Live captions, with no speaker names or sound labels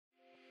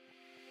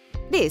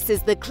This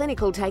is the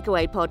Clinical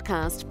Takeaway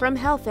podcast from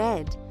Health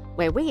Ed,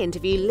 where we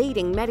interview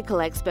leading medical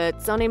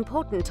experts on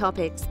important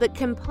topics that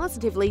can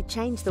positively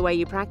change the way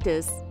you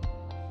practice.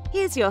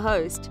 Here's your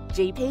host,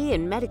 GP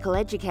and medical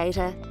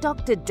educator,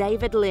 Dr.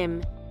 David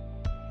Lim.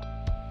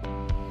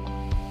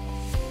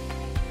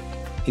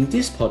 In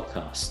this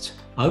podcast,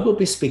 I will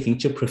be speaking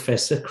to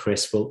Professor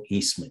Creswell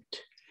Eastman.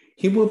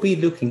 He will be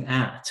looking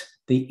at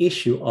the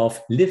issue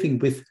of living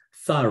with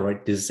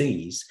thyroid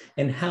disease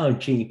and how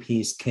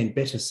GPs can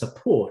better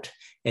support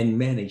and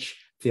manage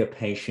their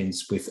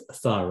patients with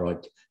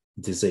thyroid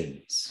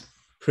disease.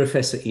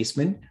 Professor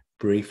Eastman,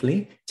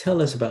 briefly,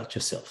 tell us about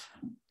yourself.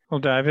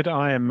 Well, David,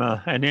 I am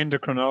an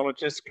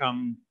endocrinologist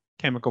come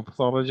chemical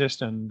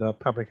pathologist and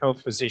public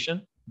health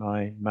physician.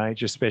 My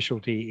major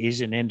specialty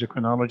is in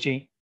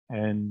endocrinology,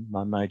 and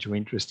my major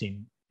interest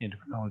in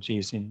endocrinology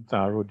is in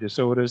thyroid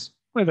disorders,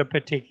 with a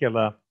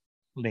particular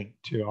link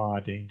to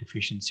iodine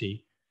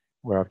deficiency,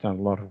 where I've done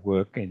a lot of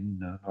work in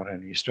not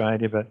only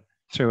Australia, but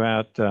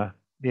throughout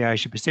the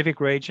Asia-Pacific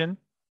region,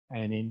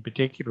 and in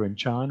particular in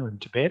China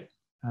and Tibet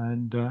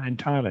and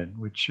Thailand,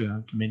 which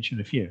to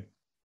mention a few.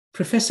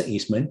 Professor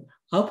Eastman,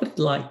 I would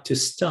like to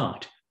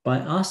start by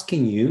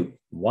asking you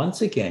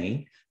once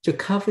again to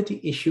cover the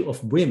issue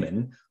of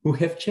women who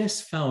have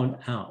just found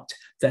out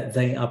that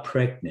they are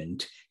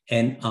pregnant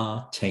and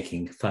are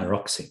taking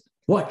thyroxine.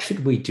 What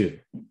should we do?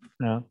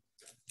 Now,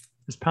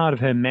 as part of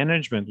her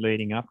management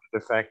leading up to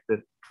the fact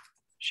that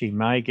she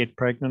may get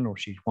pregnant or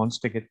she wants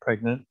to get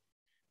pregnant,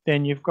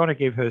 then you've got to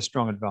give her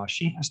strong advice.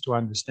 She has to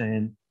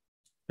understand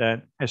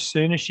that as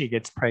soon as she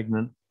gets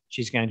pregnant,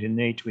 she's going to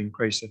need to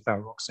increase the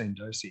thyroxine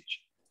dosage,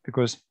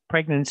 because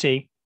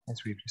pregnancy,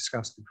 as we've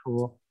discussed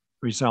before,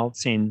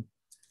 results in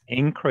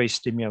increased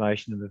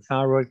stimulation of the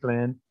thyroid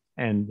gland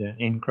and an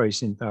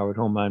increase in thyroid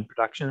hormone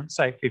production,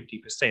 say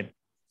 50%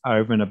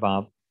 over and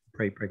above the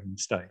pre-pregnant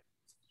state.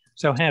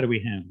 So how do we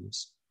handle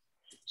this?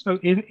 So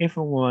if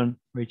a woman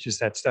reaches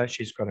that stage,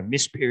 she's got a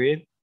missed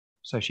period,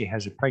 so she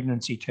has a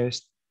pregnancy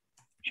test,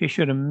 she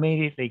should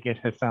immediately get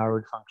her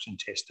thyroid function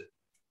tested.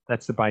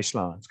 That's the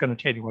baseline. It's going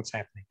to tell you what's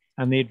happening.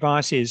 And the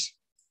advice is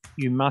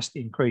you must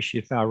increase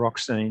your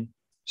thyroxine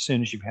as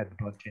soon as you've had the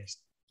blood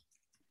test.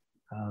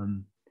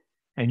 And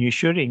you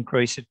should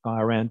increase it by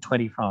around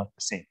 25%.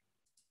 In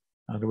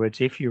other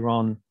words, if you're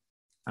on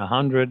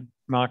 100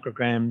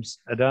 micrograms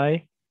a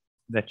day,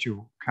 that's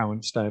your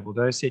current stable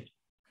dosage,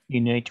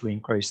 you need to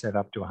increase that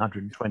up to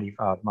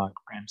 125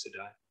 micrograms a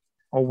day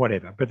or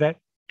whatever. But that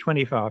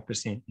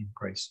 25%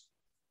 increase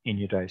in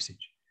your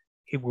dosage.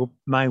 It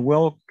may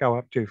well go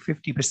up to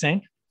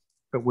 50%,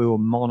 but we will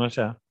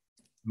monitor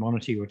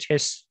your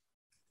tests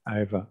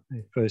over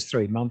the first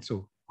 3 months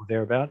or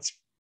thereabouts,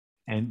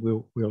 and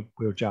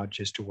we'll judge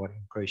as to what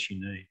increase you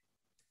need.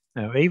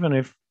 Now, even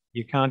if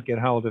you can't get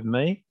hold of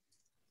me,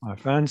 my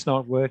phone's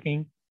not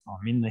working,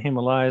 I'm in the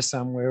Himalayas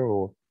somewhere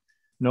or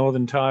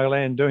northern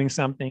Thailand doing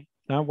something,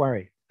 don't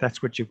worry.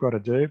 That's what you've got to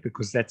do,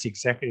 because that's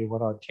exactly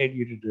what I'd tell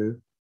you to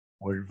do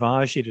or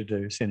advise you to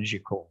do as soon as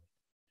you call.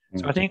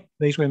 So I think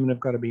these women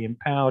have got to be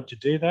empowered to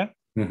do that,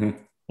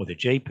 or the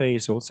GP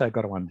has also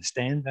got to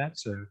understand that.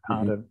 So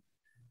part of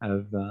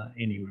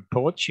any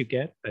reports you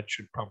get, that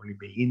should probably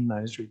be in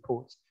those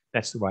reports.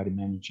 That's the way to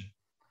manage it.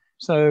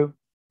 So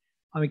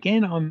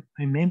again, I'm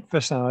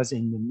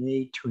emphasising the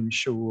need to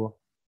ensure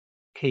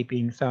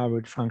keeping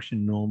thyroid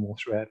function normal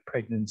throughout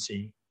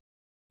pregnancy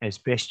as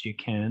best you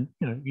can,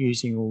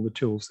 using all the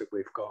tools that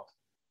we've got,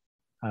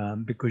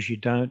 because you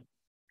don't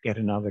get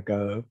another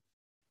go,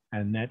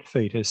 and that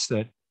fetus,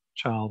 that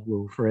child,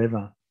 will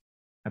forever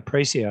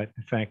appreciate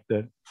the fact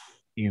that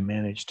you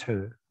managed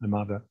the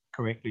mother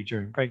correctly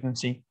during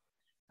pregnancy,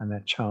 and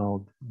that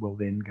child will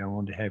then go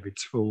on to have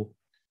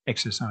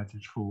exercise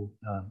its full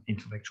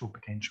intellectual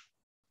potential.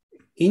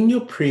 In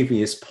your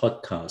previous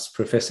podcast,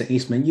 Professor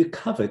Eastman, you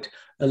covered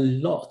a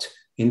lot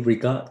in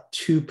regard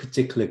to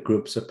particular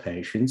groups of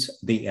patients,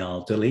 the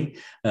elderly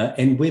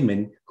and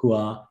women who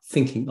are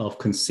thinking of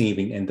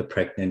conceiving, and the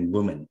pregnant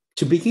woman.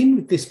 To begin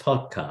with this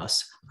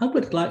podcast, I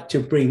would like to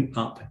bring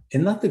up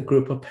another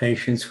group of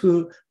patients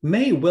who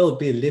may well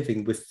be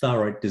living with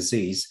thyroid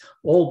disease,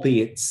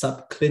 albeit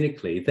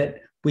subclinically, that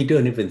we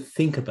don't even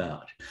think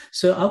about.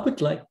 So I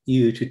would like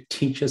you to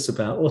teach us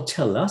about, or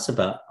tell us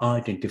about,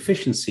 iodine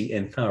deficiency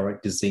and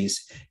thyroid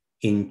disease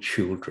in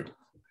children.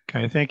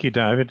 Okay, thank you,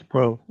 David.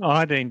 Well,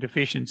 iodine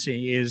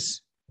deficiency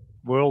is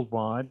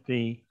worldwide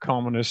the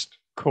commonest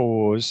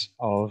cause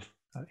of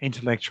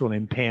intellectual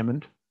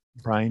impairment,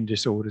 brain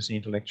disorders,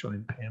 intellectual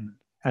impairment.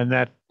 And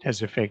that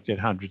has affected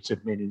hundreds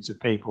of millions of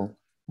people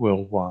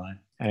worldwide.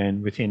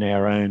 And within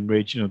our own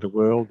region of the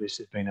world, this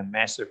has been a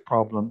massive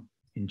problem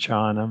in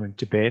China and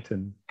Tibet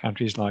and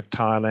countries like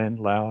Thailand,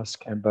 Laos,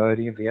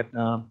 Cambodia,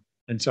 Vietnam,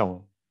 and so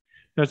on.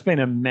 So it's been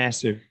a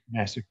massive,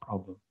 massive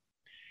problem.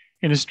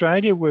 In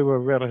Australia, we were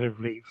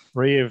relatively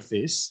free of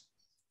this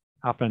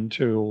up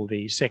until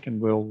the Second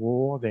World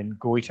War. Then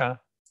goiter,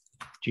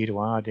 due to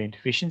iodine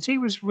deficiency,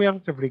 was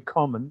relatively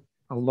common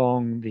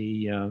along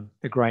the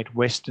Great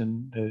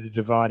Western, the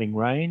dividing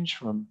range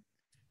from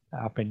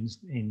up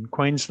in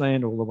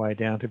Queensland all the way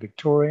down to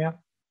Victoria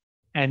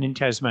and in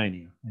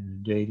Tasmania. And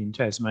indeed in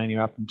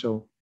Tasmania up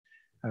until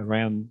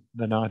around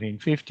the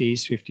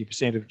 1950s,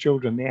 50% of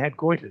children there had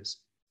goiters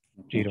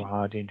due to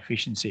iodine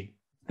deficiency.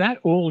 That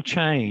all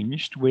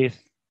changed with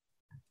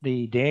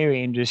the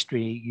dairy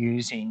industry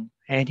using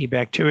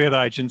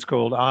antibacterial agents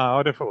called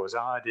iodophores,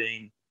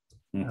 iodine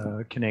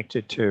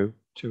connected to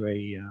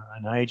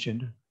an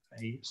agent,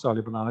 a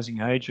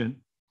solubilizing agent,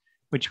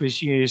 which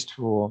was used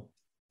for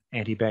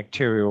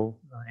antibacterial,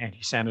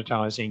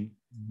 anti-sanitizing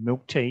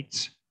milk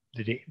teats,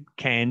 the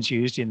cans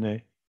used in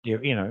the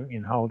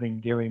in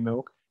holding dairy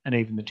milk, and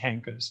even the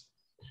tankers.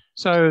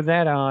 So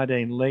that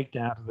iodine leaked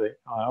out of the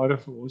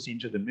iodophores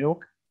into the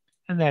milk,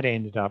 and that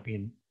ended up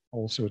in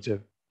all sorts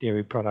of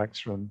dairy products,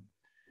 from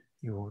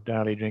your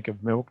daily drink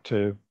of milk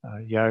to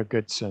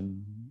yogurts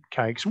and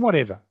cakes,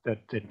 whatever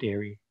that the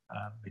dairy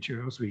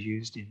materials were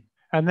used in.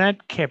 And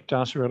that kept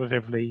us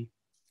relatively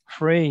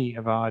free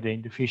of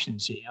iodine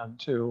deficiency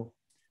until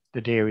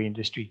the dairy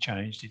industry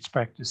changed its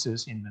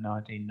practices in the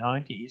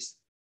 1990s.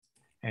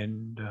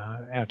 And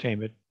our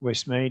team at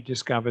Westmead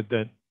discovered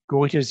that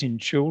goiters in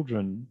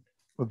children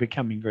were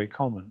becoming very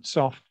common,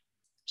 soft,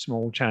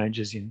 small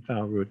changes in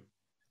thyroid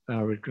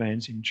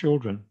glands in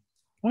children.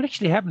 What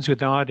actually happens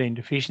with iodine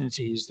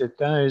deficiency is that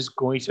those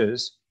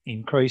goiters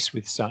increase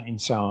in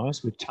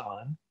size with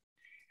time,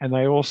 and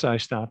they also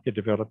start to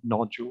develop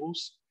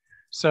nodules,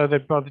 so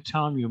that by the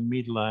time you're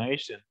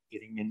middle-aged and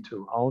getting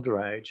into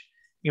older age,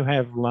 you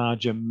have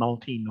larger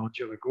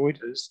multinodular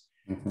goiters,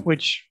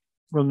 which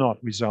will not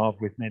resolve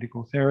with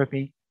medical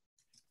therapy,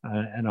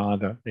 and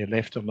either they're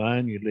left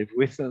alone, you live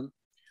with them,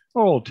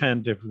 or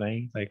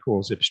alternatively, they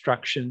cause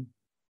obstruction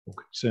or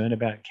concern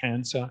about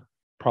cancer,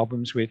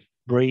 problems with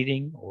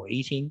breathing or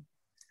eating,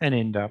 and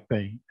end up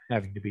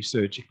having to be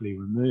surgically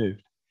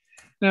removed.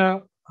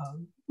 Now,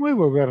 we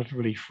were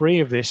relatively free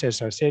of this,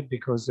 as I said,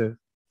 because of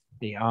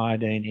the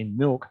iodine in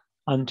milk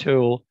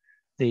until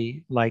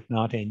the late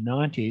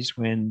 1990s,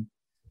 when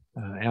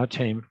our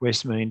team at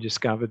Westmead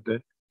discovered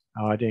that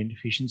iodine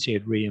deficiency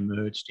had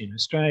re-emerged in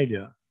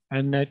Australia.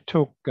 And that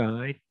took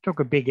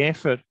a big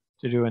effort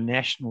to do a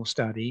national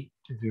study,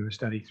 to do a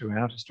study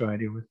throughout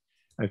Australia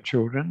of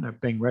children,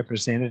 of being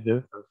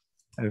representative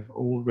of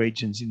all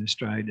regions in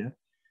Australia,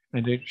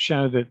 and to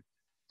show that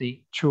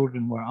the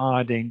children were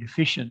iodine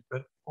deficient.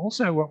 But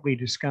also what we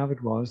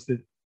discovered was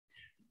that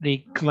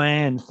the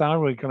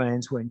thyroid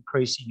glands were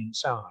increasing in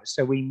size.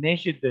 So we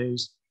measured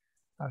these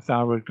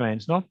thyroid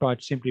glands not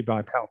simply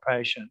by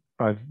palpation,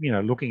 by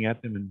looking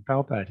at them and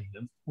palpating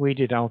them. We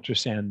did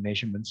ultrasound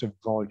measurements of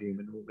volume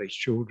in all these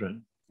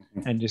children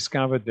and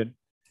discovered that,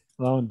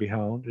 lo and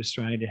behold,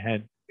 Australia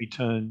had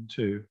returned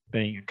to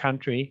being a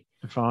country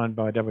defined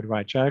by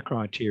WHO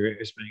criteria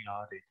as being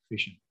iodine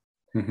deficient.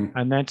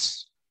 And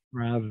that's,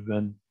 rather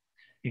than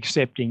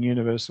accepting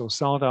universal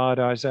salt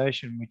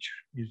iodization, which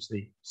is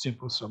the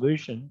simple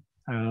solution,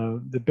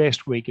 the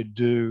best we could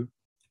do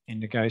in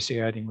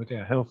negotiating with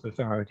our health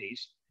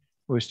authorities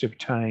was to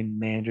obtain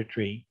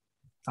mandatory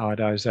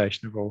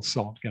iodization of all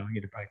salt going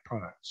into baked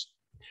products.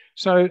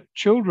 So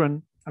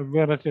children are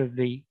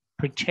relatively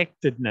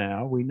protected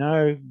now. We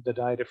know the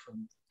data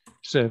from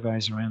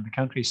surveys around the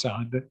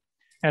countryside that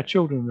our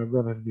children are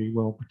relatively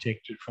well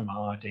protected from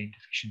iodine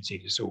deficiency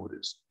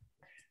disorders.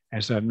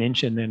 As I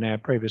mentioned in our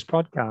previous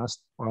podcast,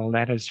 while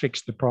that has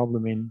fixed the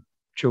problem in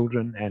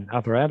children and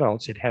other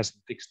adults, it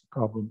hasn't fixed the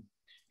problem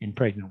in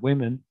pregnant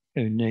women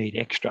who need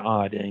extra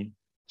iodine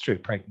through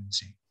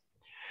pregnancy.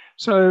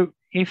 So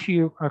if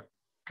you are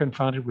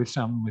confronted with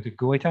someone with a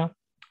goiter,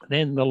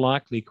 then the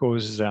likely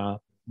causes are,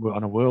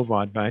 on a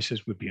worldwide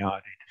basis, would be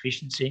iodine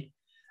deficiency.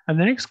 And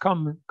the next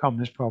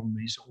commonest problem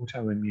is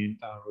autoimmune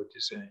thyroid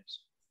disease.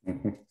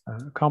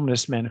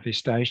 Commonest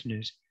manifestation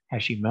is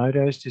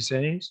Hashimoto's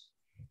disease,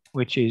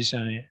 which is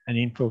an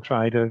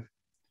infiltrative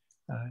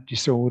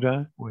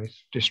disorder with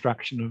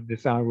destruction of the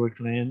thyroid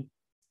gland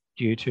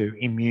due to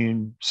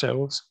immune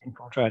cells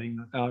infiltrating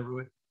the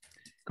thyroid,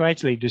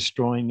 gradually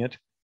destroying it.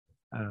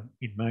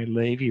 It may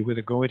leave you with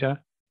a goiter,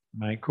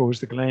 may cause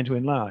the gland to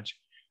enlarge,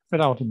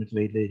 but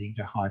ultimately leading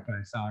to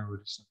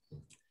hypothyroidism.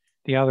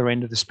 The other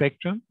end of the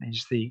spectrum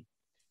is the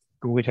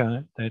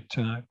goiter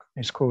that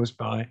is caused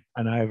by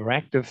an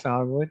overactive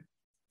thyroid,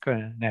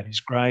 and that is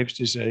Graves'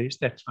 disease.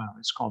 That's far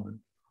less common.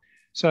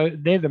 So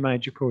they're the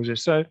major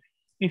causes. So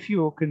if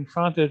you're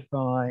confronted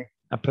by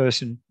a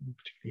person,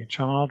 particularly a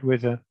child,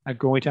 with a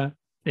goiter,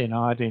 then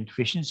iodine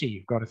deficiency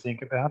you've got to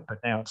think about, but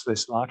now it's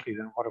less likely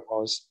than what it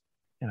was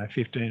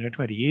 15 or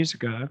 20 years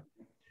ago,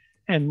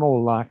 and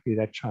more likely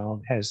that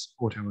child has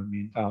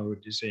autoimmune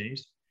thyroid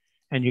disease.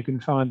 And you can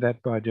find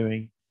that by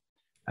doing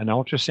an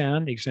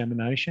ultrasound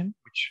examination,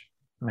 which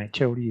may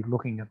tell you,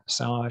 looking at the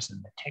size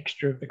and the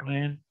texture of the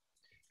gland,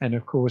 and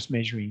of course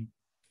measuring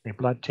their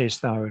blood test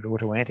thyroid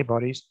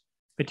autoantibodies,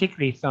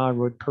 particularly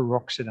thyroid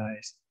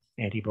peroxidase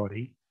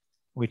antibody,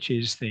 which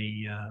is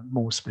the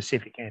more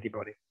specific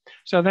antibody.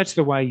 So that's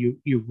the way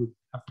you would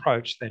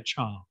approach that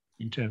child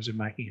in terms of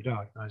making a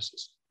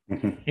diagnosis.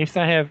 If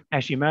they have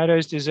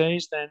Hashimoto's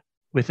disease, then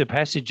With the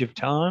passage of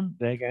time,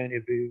 they're going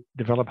to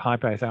develop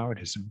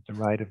hypothyroidism at the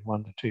rate of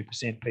 1 to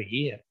 2% per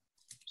year.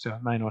 So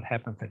it may not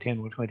happen for 10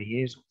 or 20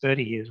 years or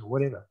 30 years or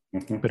whatever,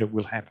 but it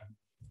will happen.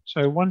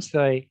 So once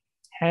they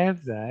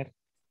have that,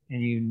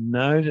 and you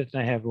know that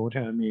they have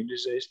autoimmune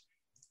disease,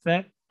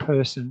 that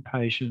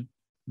patient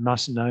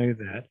must know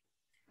that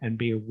and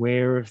be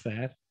aware of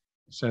that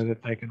so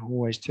that they can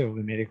always tell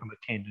the medical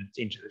attendants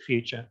into the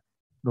future,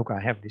 look, I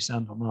have this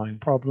underlying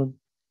problem.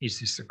 Is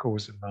this the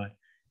cause of my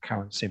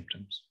current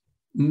symptoms?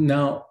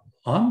 Now,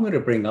 I'm going to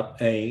bring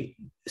up a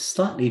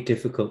slightly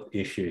difficult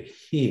issue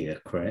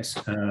here, Chris.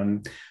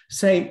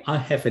 Say I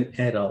have an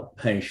adult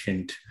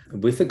patient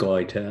with a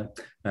goiter.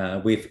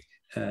 We've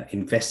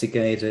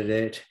investigated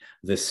it.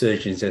 The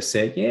surgeons have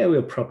said, yeah,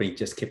 we'll probably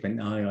just keep an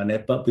eye on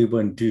it, but we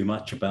won't do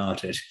much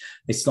about it.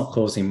 It's not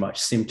causing much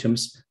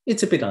symptoms.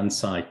 It's a bit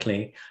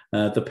unsightly.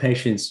 The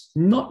patient's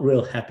not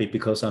real happy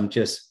because I'm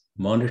just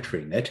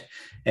monitoring it,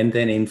 and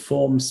then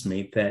informs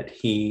me that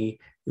he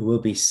will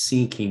be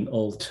seeking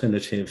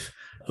alternative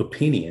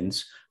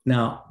opinions.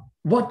 Now,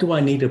 what do I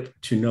need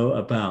to know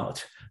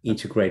about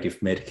integrative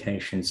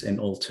medications and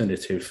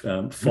alternative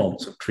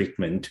forms of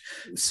treatment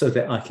so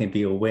that I can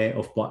be aware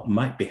of what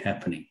might be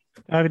happening?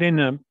 David, in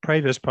a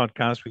previous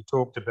podcast, we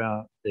talked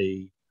about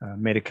the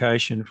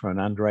medication for an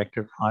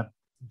underactive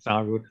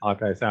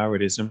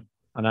hypothyroidism.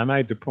 And I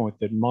made the point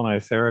that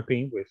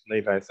monotherapy with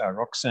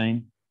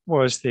levothyroxine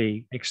was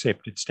the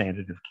accepted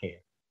standard of care.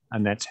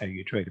 And that's how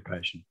you treat a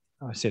patient.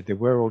 I said there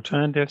were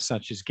alternatives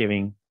such as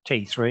giving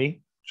T3,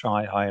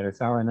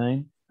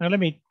 triiodothyronine. Now, let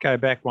me go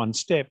back one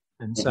step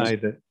and say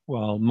that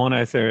while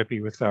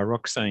monotherapy with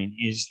thyroxine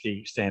is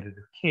the standard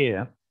of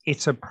care,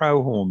 it's a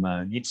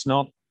prohormone. It's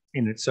not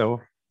in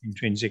itself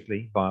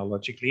intrinsically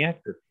biologically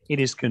active. It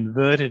is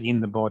converted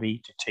in the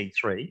body to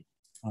T3.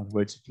 In other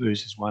words, it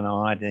loses one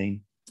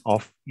iodine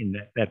off in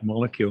that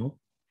molecule,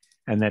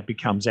 and that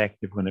becomes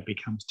active when it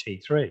becomes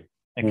T3.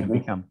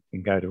 It can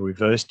go to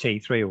reverse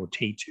T3 or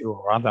T2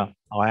 or other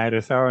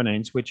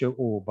iodothyronines, which are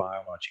all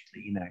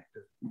biologically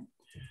inactive.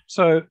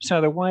 So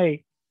the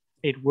way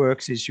it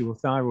works is your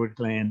thyroid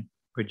gland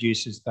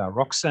produces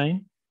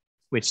thyroxine,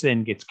 which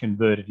then gets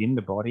converted in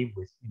the body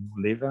within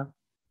the liver,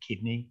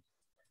 kidney,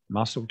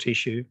 muscle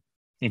tissue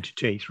into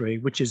T3,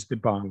 which is the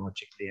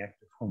biologically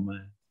active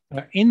hormone.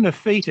 In the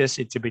fetus,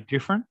 it's a bit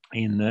different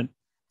in that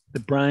the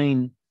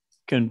brain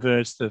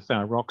converts the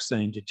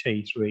thyroxine to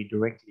T3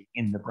 directly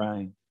in the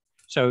brain.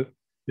 So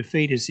the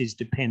fetus is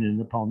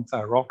dependent upon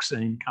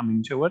thyroxine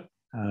coming to it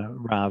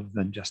rather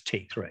than just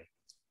T3.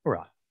 All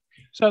right.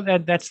 So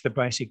that's the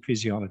basic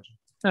physiology.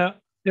 Now,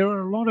 there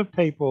are a lot of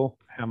people,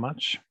 how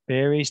much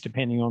varies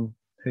depending on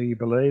who you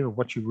believe or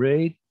what you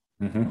read.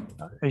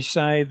 They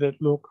say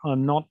that, look,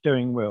 I'm not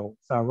doing well.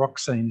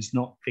 Thyroxine has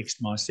not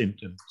fixed my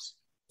symptoms.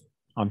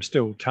 I'm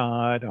still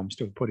tired. I'm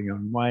still putting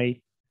on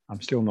weight. I'm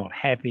still not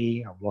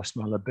happy. I've lost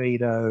my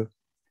libido,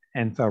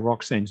 and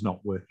thyroxine's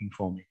not working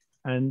for me.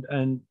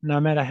 And no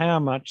matter how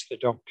much the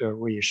doctor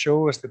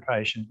reassures the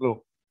patient,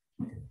 look,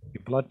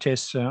 your blood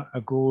tests are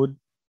good,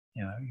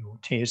 your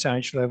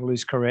TSH level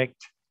is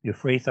correct, your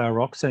free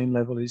thyroxine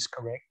level is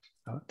correct.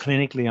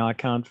 Clinically, I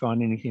can't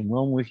find anything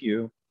wrong with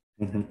you.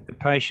 The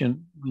patient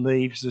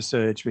leaves the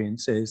surgery and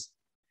says,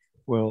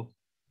 well,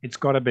 it's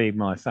got to be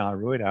my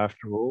thyroid.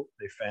 After all,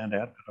 they found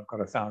out that I've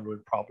got a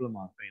thyroid problem.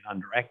 I've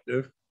been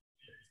underactive,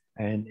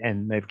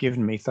 and they've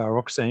given me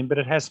thyroxine, but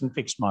it hasn't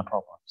fixed my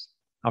problems.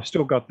 I've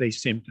still got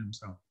these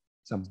symptoms,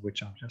 some of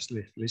which I've just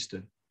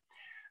listed.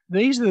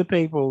 These are the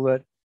people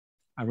that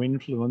are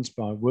influenced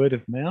by word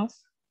of mouth,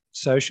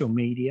 social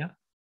media,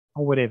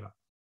 or whatever.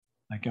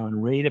 They go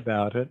and read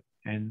about it,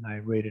 and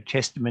they read a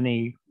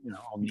testimony,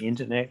 on the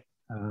internet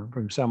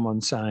from someone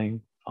saying,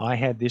 I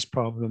had this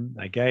problem.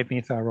 They gave me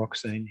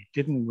thyroxine. It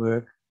didn't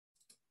work.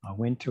 I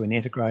went to an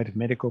integrated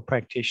medical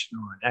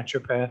practitioner or a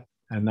naturopath,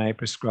 and they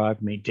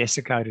prescribed me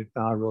desiccated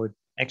thyroid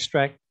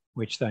extract,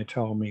 which they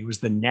told me was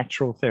the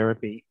natural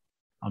therapy.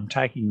 I'm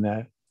taking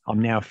that. I'm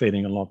now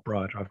feeling a lot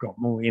brighter. I've got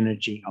more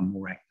energy. I'm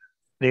more active.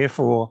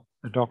 Therefore,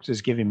 the doctor's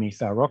giving me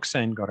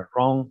thyroxine got it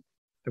wrong.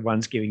 The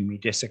one's giving me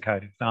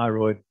desiccated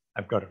thyroid,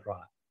 I've got it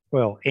right.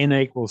 Well, N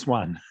equals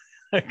 1.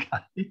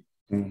 Okay.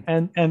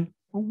 And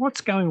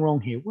what's going wrong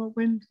here? Well,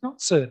 we're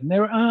not certain.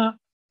 There are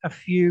a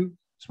few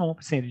small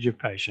percentage of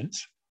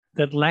patients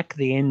that lack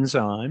the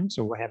enzymes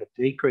or have a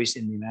decrease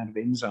in the amount of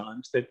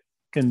enzymes that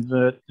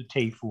convert the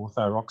T4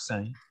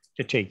 thyroxine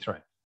to T3.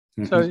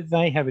 So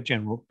they have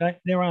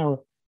there are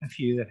a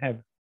few that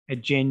have a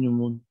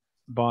genuine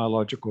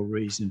biological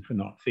reason for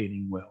not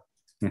feeling well.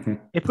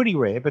 They're pretty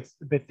rare, but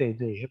they're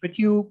there. But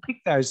you'll pick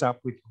those up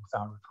with your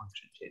thyroid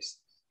function test.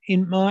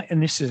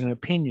 And this is an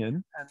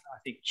opinion, and I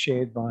think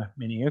shared by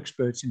many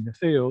experts in the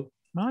field,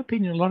 in my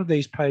opinion, a lot of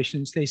these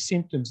patients, their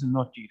symptoms are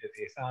not due to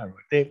their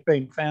thyroid. They've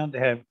been found to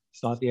have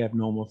slightly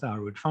abnormal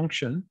thyroid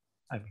function,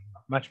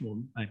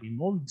 maybe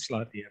more than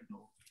slightly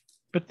abnormal,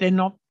 but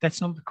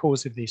that's not the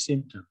cause of their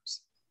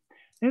symptoms.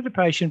 There's a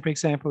patient, for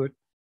example, that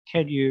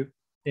tell you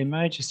their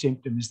major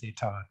symptom is their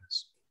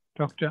tiredness.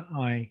 Doctor,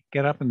 I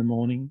get up in the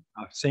morning,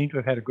 I seem to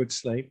have had a good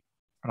sleep,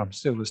 but I'm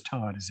still as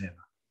tired as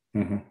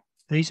ever. Mm-hmm.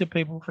 These are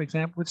people, for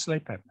example, with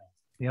sleep apnea.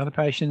 The other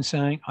patient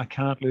saying, I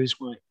can't lose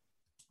weight.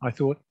 I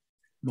thought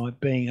my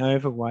being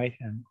overweight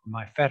and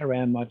my fat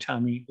around my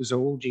tummy was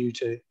all due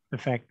to the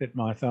fact that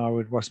my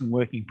thyroid wasn't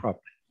working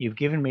properly. You've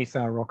given me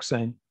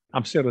thyroxine.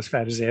 I'm still as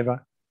fat as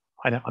ever.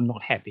 I'm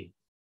not happy.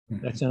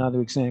 Mm-hmm. That's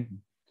another example.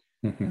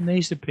 Mm-hmm. And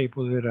these are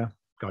people that have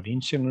got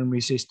insulin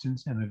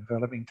resistance and are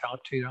developing type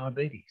 2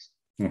 diabetes,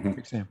 Mm-hmm. for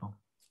example.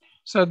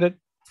 So that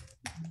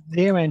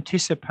their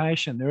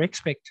anticipation, their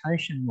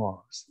expectation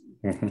was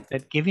Mm-hmm.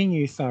 that giving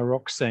you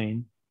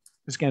thyroxine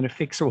is going to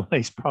fix all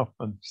these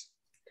problems.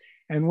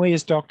 And we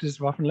as doctors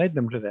have often led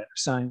them to that,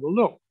 saying, well,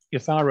 look, your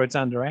thyroid's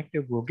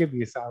underactive, we'll give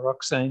you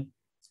thyroxine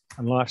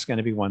and life's going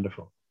to be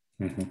wonderful.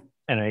 Mm-hmm.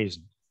 And it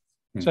isn't.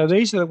 Mm-hmm. So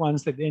these are the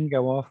ones that then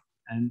go off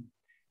and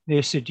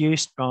they're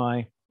seduced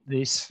by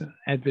this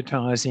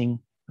advertising,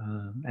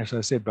 as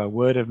I said, by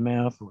word of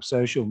mouth or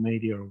social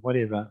media or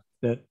whatever,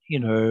 that,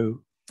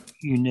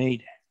 you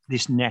need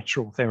this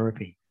natural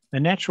therapy. The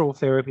natural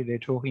therapy they're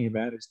talking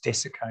about is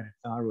desiccated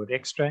thyroid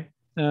extract.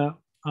 Now,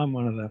 I'm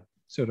one of the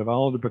sort of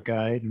older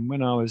brigade, and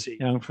when I was a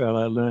young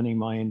fellow learning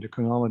my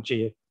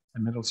endocrinology at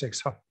the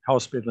Middlesex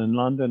Hospital in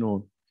London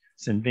or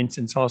St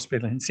Vincent's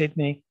Hospital in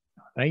Sydney,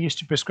 they used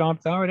to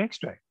prescribe thyroid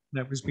extract.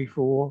 That was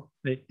before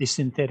this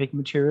synthetic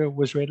material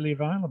was readily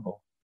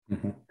available.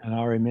 Mm-hmm. And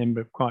I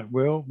remember quite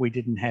well, we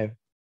didn't have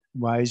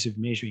ways of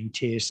measuring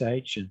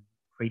TSH and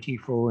free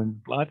T4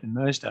 in blood in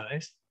those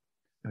days.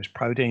 There was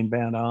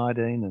protein-bound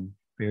iodine and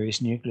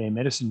various nuclear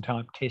medicine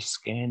type test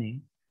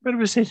scanning, but it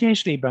was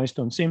essentially based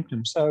on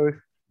symptoms. So if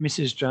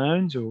Mrs.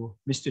 Jones or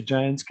Mr.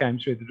 Jones came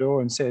through the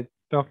door and said,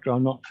 Doctor,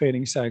 I'm not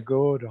feeling so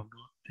good, I'm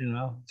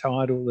not,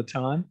 tired all the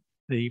time,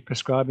 the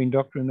prescribing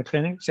doctor in the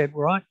clinic said,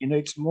 right, you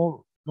need some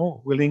more.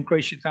 We'll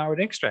increase your thyroid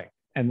extract.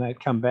 And they'd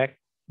come back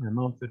in a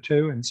month or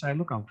two and say,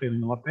 look, I'm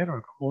feeling a lot better,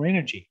 I've got more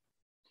energy.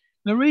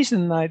 The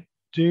reason they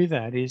do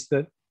that is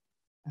that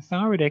the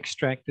thyroid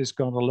extract has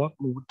got a lot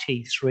more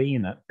T3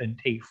 in it than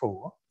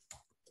T4.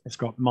 It's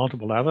got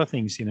multiple other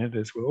things in it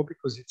as well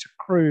because it's a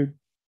crude,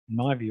 in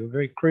my view, a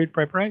very crude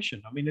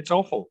preparation. I mean, it's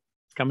awful.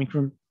 It's coming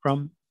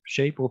from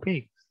sheep or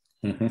pigs.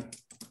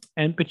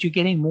 Mm-hmm. But you're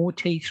getting more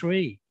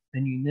T3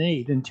 than you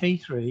need. And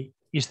T3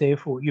 is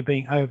therefore you're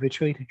being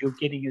overtreated. You're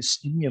getting a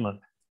stimulant.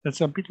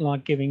 That's a bit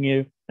like giving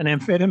you an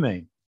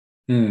amphetamine.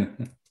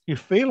 Mm-hmm. You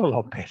feel a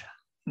lot better.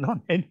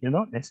 You're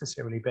not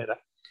necessarily better,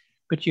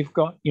 but you're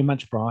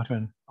much brighter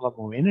and a lot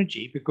more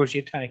energy because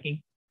you're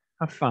taking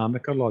a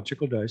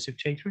pharmacological dose of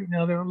T3.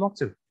 Now, there are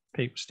lots of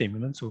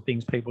stimulants or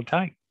things people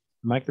take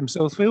to make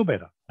themselves feel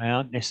better. They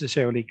aren't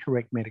necessarily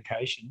correct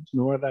medications,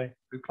 nor are they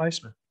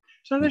replacement.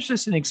 So that's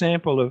just an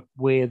example of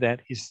where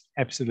that is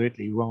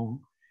absolutely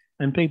wrong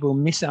and people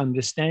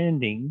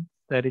misunderstanding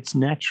that it's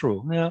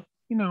natural. Now,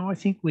 I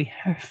think we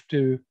have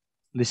to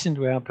listen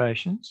to our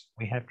patients.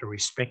 We have to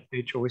respect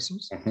their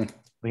choices. Mm-hmm.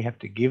 We have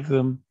to give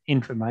them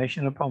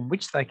information upon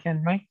which they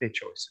can make their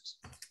choices.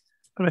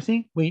 But I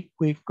think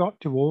we've got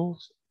to all at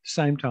the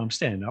same time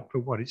stand up for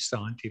what is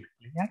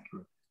scientifically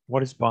accurate,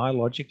 what is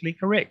biologically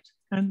correct.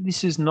 And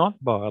this is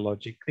not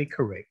biologically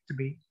correct to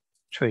be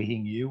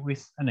treating you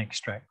with an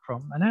extract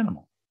from an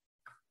animal,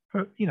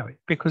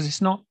 because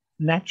it's not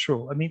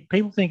natural. I mean,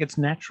 people think it's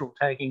natural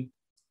taking,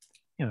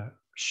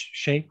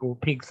 sheep or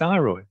pig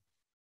thyroid.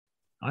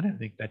 I don't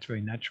think that's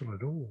very natural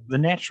at all. The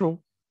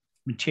natural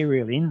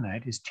material in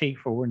that is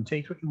T4 and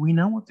T3. We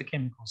know what the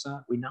chemicals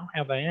are. We know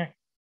how they act.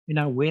 We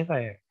know where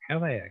they act, how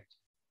they act.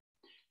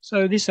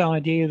 So this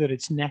idea that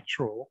it's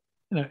natural,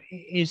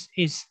 is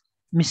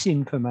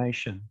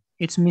misinformation.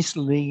 It's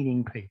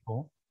misleading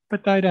people,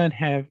 but they don't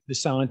have the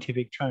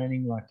scientific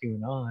training like you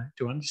and I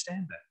to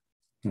understand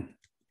that.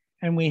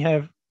 And we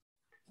have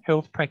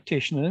health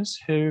practitioners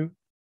who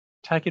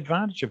take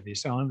advantage of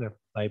this. Either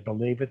they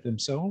believe it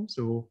themselves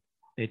or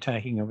they're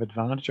taking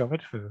advantage of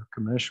it for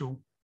commercial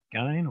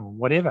gain or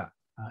whatever,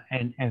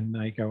 and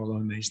they go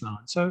along these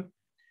lines. So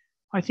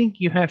I think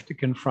you have to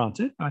confront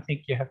it. I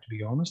think you have to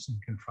be honest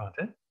and confront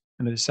it.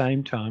 And at the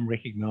same time,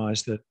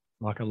 recognise that,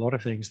 like a lot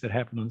of things that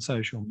happen on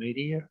social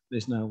media,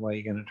 there's no way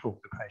you're going to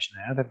talk the patient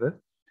out of it.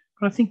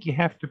 But I think you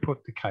have to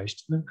put the case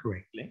to them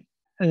correctly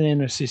and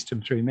then assist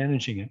them through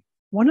managing it.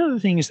 One of the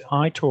things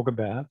I talk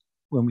about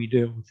when we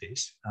deal with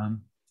this,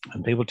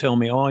 and people tell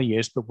me, oh,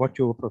 yes, but what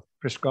you're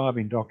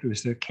prescribing, doctor,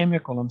 is the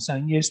chemical. I'm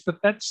saying, yes, but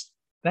that's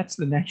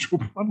the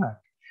natural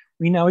product.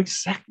 We know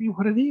exactly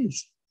what it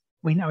is.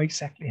 We know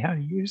exactly how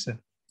to use it.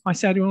 I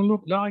say to them,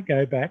 look, I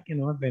go back,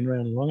 I've been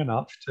around long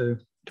enough to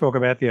talk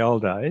about the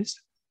old days.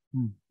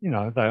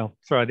 They'll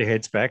throw their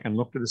heads back and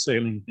look to the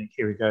ceiling and think,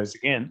 here he goes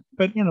again.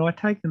 But, I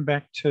take them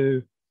back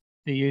to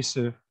the use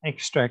of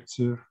extracts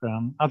of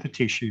other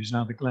tissues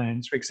and other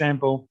glands. For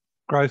example,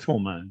 growth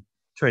hormone,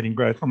 treating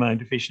growth hormone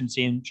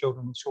deficiency in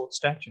children with short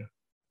stature.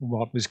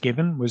 What was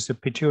given was the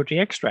pituitary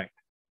extract,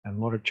 and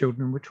a lot of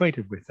children were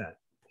treated with that.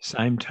 At the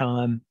same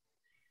time,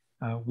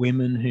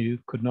 women who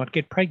could not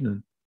get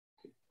pregnant,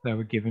 they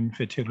were given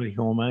fertility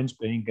hormones,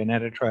 being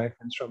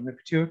gonadotrophins from the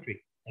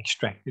pituitary,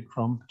 extracted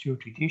from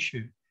pituitary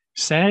tissue.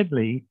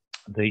 Sadly,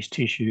 these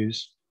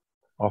tissues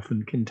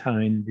often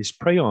contain this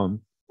prion,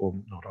 or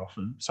not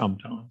often,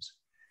 sometimes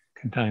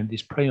contain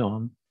this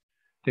prion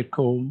they're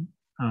called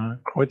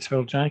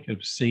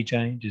Creutzfeldt-Jacobs,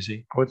 CJ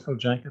disease,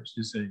 Creutzfeldt-Jacobs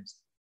disease.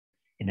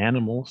 In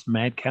animals,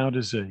 mad cow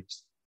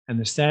disease. And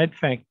the sad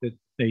fact that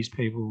these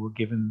people were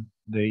given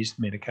these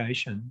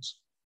medications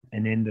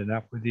and ended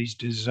up with these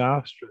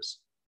disastrous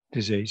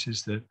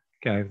diseases that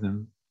gave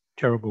them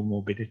terrible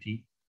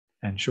morbidity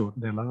and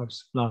shortened their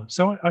lives.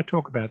 So I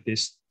talk about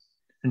this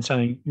and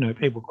saying,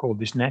 people call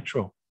this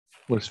natural.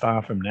 Well, it's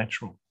far from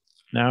natural.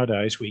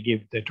 Nowadays, we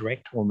give the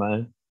direct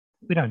hormone.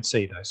 We don't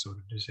see those sort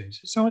of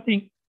diseases. So I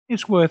think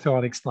it's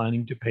worthwhile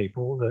explaining to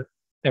people that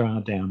there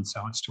are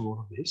downsides to all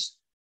of this,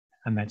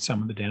 and that's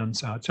some of the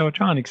downsides. So I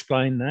try and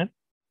explain that.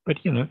 But,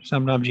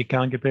 sometimes you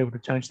can't get people to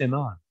change their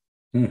mind.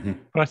 Mm-hmm.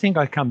 But I think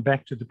I come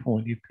back to the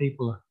point, if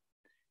people are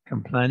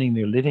complaining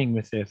they're living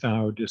with their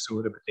thyroid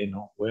disorder, but they're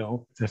not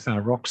well, the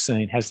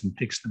thyroxine hasn't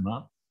fixed them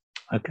up,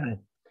 okay,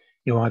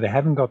 you either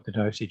haven't got the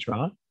dosage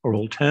right, or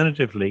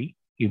alternatively,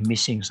 you're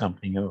missing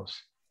something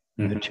else.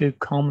 And the two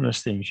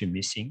commonest things you're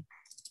missing,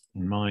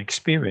 in my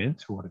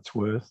experience, for what it's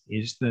worth,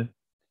 is that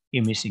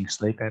you're missing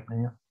sleep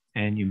apnea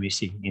and you're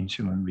missing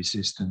insulin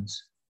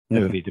resistance,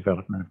 early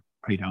development of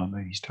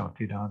prediabetes, type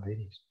 2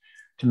 diabetes.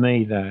 To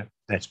me,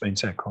 that's been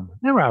so common.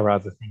 There are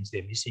other things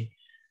they're missing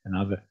and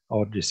other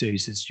odd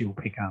diseases you'll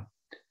pick up,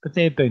 but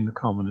they've been the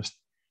commonest.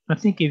 I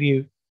think if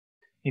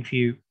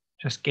you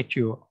just get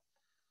your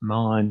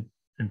mind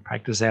and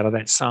practice out of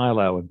that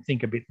silo and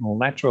think a bit more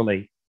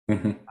laterally,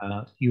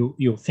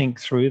 you'll think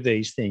through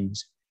these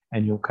things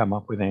and you'll come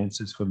up with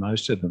answers for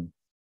most of them.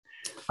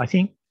 I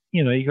think,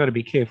 you've got to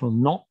be careful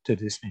not to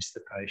dismiss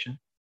the patient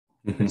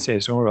and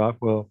says, all right,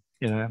 well,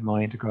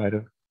 my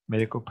integrative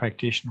medical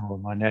practitioner or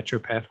my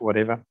naturopath,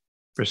 whatever,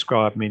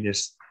 prescribed me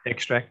this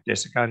extract,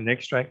 desiccated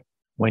extract,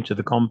 went to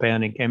the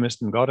compounding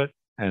chemist and got it,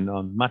 and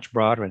I'm much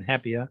brighter and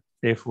happier.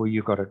 Therefore,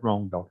 you got it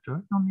wrong,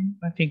 doctor.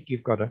 I think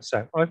you've got to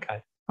say,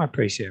 okay, I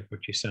appreciate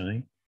what you're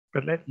saying,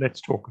 but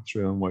let's talk it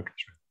through and work it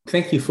through.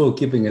 Thank you for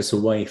giving us a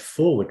way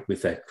forward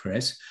with that,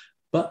 Chris.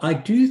 But I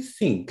do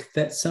think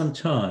that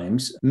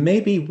sometimes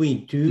maybe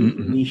we do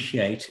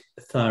initiate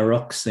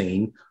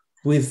thyroxine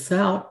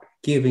without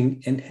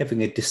giving and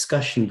having a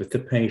discussion with the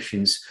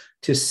patients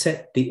to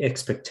set the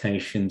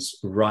expectations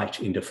right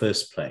in the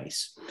first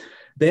place.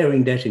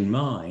 Bearing that in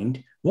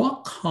mind,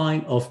 what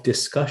kind of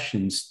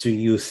discussions do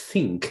you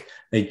think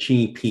a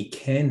GP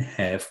can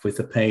have with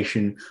a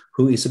patient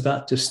who is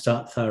about to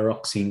start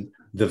thyroxine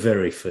the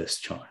very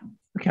first time?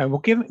 Okay, well,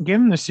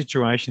 given the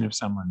situation of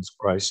someone's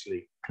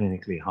grossly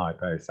clinically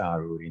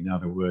hypothyroid, in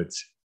other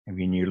words,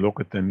 when you look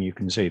at them, you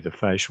can see the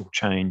facial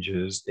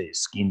changes, their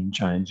skin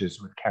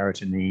changes with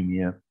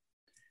carotenemia.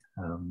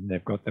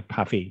 They've got the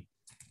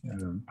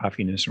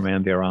puffiness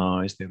around their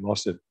eyes, their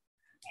loss of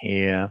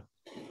hair,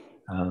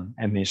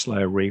 and their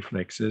slow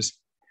reflexes.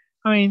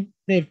 I mean,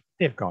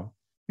 they've got,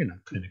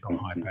 clinical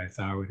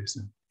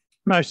hypothyroidism.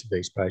 Most of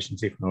these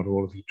patients, if not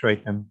all, if you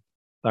treat them,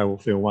 they will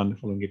feel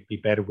wonderful and get be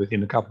better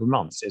within a couple of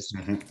months, as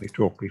we've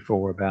talked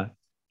before about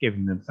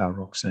giving them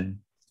thyroxine.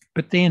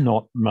 But they're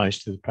not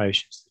most of the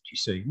patients that you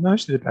see.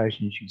 Most of the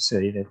patients you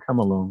see, they've come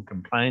along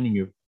complaining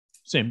of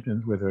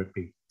symptoms, whether it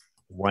be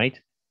weight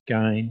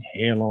gain,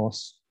 hair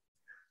loss,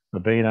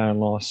 libido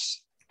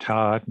loss,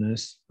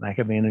 tiredness, lack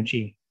of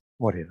energy,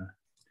 whatever.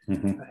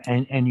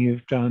 And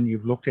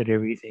you've looked at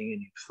everything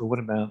and you've thought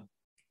about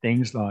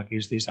things like,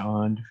 is this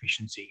iron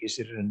deficiency? Is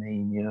it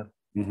anemia?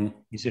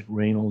 Is it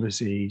renal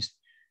disease?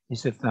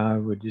 Is it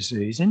thyroid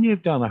disease? And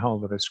you've done a whole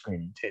lot of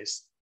screening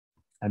tests.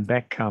 And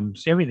back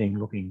comes everything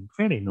looking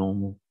fairly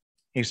normal,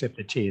 except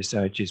the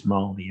TSH is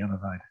mildly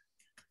elevated.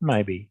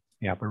 Maybe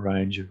the upper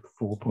range of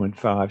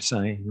 4.5,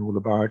 say, in your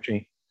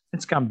laboratory.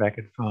 It's come back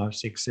at 5,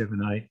 6,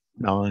 7, 8,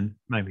 9,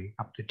 maybe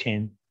up to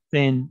 10.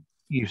 Then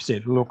you've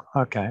said, look,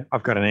 okay,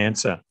 I've got an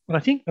answer. But I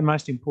think the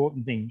most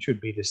important thing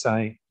should be to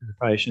say to the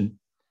patient,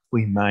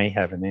 we may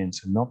have an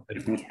answer, not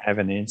that we have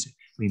an answer,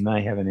 we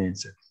may have an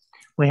answer.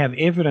 We have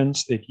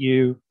evidence that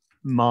you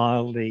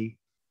mildly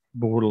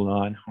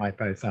borderline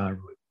hypothyroid.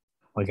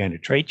 We're going to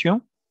treat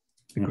you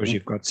because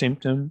you've got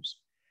symptoms.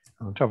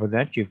 On top of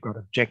that, you've got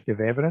objective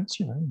evidence,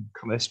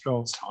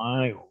 cholesterol's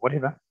high or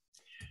whatever.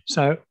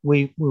 So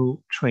we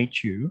will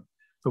treat you,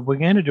 but we're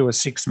going to do a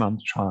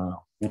 6-month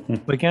trial.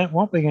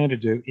 What we're going to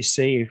do is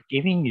see if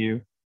giving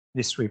you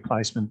this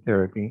replacement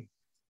therapy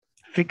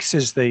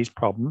fixes these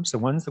problems, the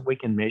ones that we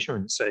can measure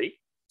and see,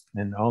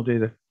 and I'll do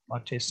the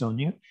blood tests on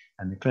you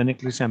and the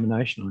clinical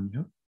examination on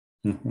you,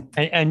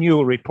 and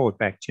you'll report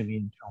back to me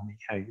and tell me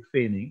how you're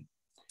feeling,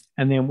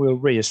 and then we'll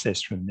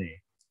reassess from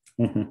there.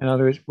 In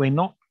other words, we're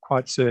not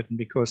quite certain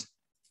because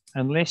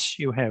unless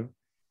you have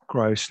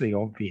grossly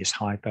obvious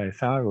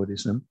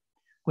hypothyroidism,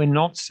 we're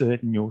not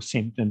certain your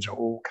symptoms are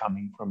all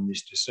coming from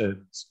this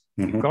disturbance.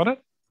 You've got it,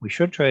 we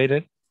should treat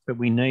it, but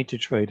we need to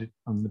treat it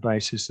on the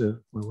basis of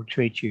we will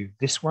treat you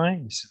this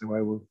way, this is the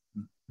way we'll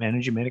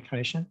manage your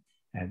medication,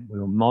 and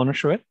we'll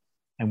monitor it,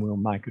 and we'll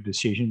make a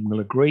decision, we'll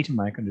agree to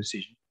make a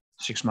decision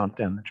 6 months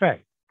down the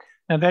track.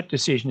 Now that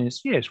decision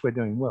is, yes, we're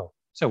doing well,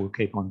 so we'll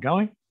keep on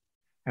going,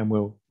 and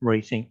we'll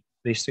rethink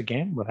this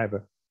again. We'll have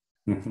a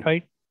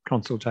repeat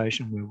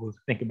consultation where we'll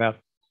think about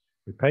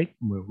repeat,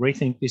 and we'll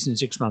rethink this in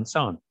 6 months'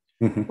 time.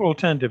 Or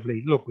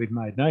alternatively, look, we've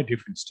made no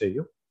difference to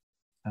you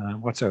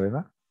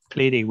whatsoever.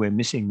 Clearly, we're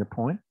missing the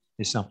point.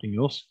 There's something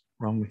else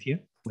wrong with you.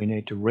 We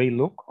need to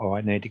relook, or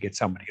I need to get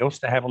somebody else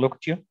to have a look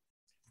at you.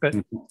 But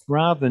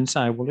rather than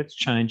say, well, let's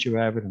change you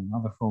over to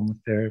another form of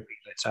therapy,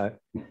 let's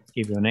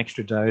give you an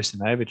extra dose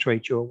and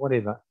over-treat you or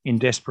whatever, in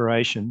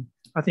desperation,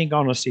 I think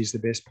honesty is the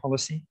best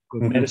policy.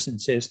 Good medicine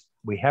says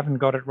we haven't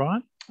got it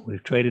right.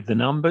 We've treated the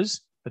numbers,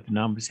 but the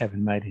numbers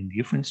haven't made any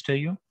difference to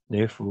you.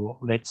 Therefore,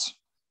 let's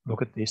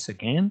look at this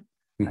again,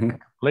 a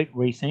complete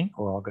rethink,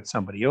 or I'll get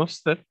somebody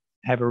else that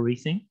have a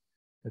rethink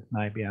that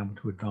may be able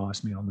to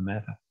advise me on the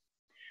matter.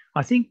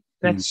 I think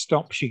that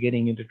stops you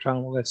getting into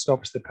trouble. That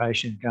stops the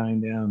patient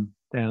going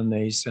down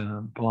these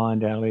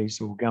blind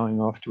alleys or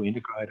going off to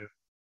integrative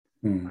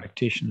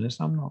practitioners.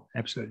 I'm not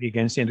absolutely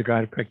against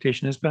integrative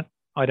practitioners, but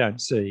I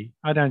don't see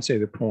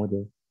the point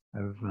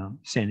of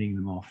sending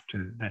them off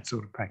to that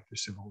sort of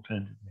practice of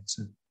alternative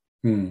medicine.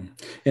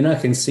 And I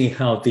can see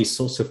how these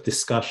sorts of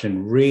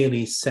discussion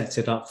really sets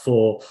it up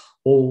for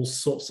all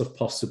sorts of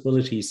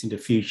possibilities in the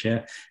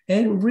future,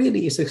 and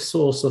really is a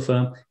source of,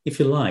 if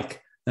you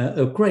like,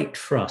 a great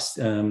trust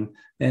and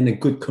a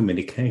good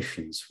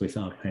communications with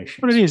our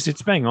patients. Well, it is.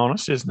 It's being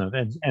honest, isn't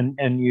it?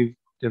 And you've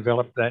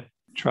developed that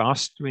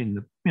trust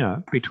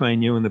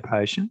between you and the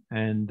patient,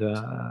 and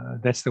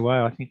that's the way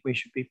I think we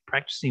should be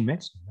practicing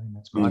medicine. I mean,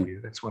 that's my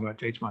view. That's what I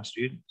teach my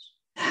students.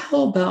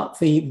 How about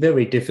the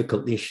very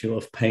difficult issue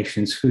of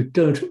patients who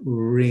don't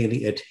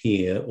really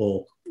adhere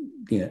or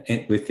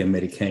with their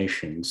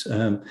medications?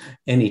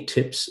 Any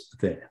tips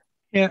there?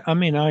 Yeah, I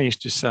mean, I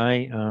used to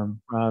say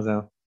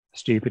rather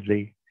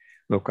stupidly,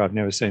 look, I've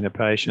never seen a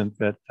patient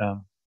that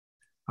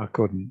I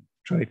couldn't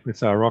treat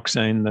with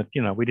thyroxine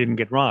that, we didn't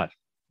get right.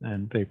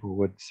 And people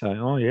would say,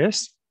 oh,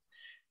 yes.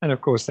 And of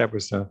course, that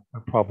was a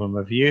problem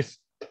of youth.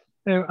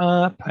 There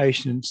are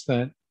patients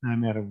that no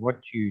matter what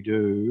you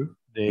do,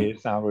 their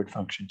thyroid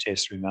function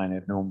tests remain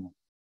abnormal.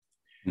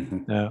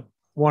 Now,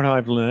 what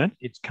I've learned,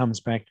 it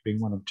comes back to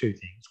being one of two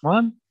things.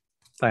 One,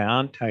 they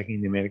aren't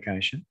taking their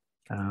medication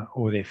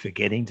or they're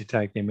forgetting to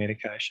take their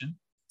medication.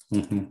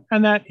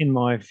 And that, in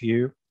my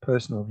view,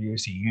 personal view,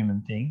 is a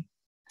human thing.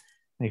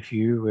 If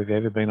you have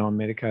ever been on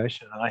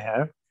medication, I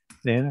have,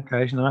 then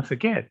occasionally I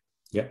forget.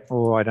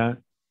 Or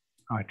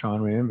I try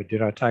and remember,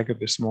 did I take it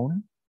this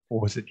morning or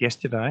was it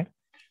yesterday?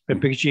 But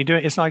because you do,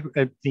 it's like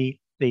the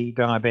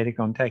diabetic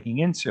on taking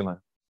insulin,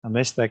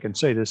 unless they can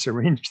see the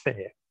syringe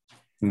there,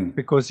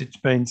 because it's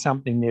been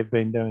something they've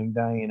been doing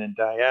day in and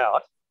day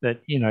out,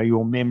 that,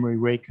 your memory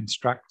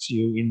reconstructs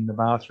you in the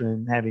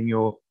bathroom having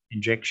your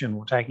injection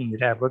or taking your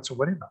tablets or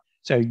whatever.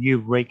 So you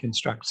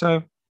reconstruct.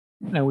 So,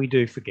 we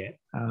do forget.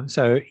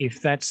 So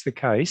if that's the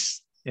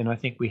case, then I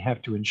think we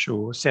have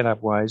to set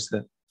up ways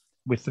that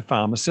with the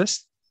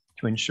pharmacist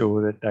to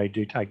ensure that they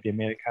do take their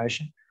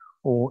medication,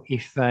 or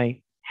if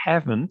they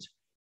haven't,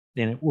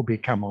 then it will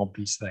become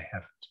obvious they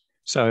haven't.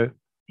 So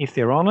if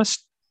they're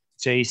honest,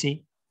 it's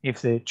easy.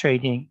 If they're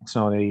cheating, it's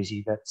not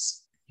easy.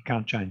 You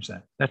can't change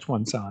that. That's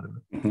one side of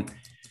it.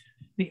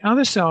 The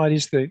other side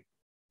is the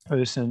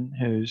person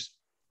who's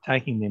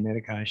taking their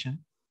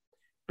medication,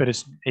 but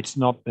it's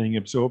not being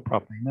absorbed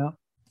properly. Now,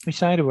 we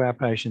say to our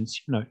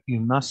patients, you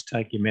must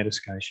take your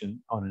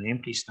medication on an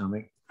empty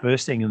stomach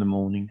first thing in the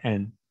morning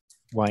and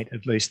wait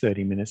at least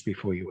 30 minutes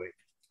before you eat.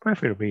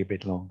 Preferably a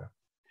bit longer.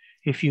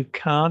 If you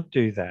can't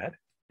do that,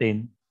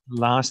 then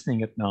last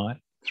thing at night,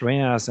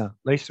 at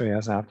least 3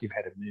 hours after you've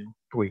had a meal,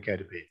 before you go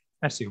to bed.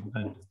 That's the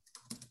alternative.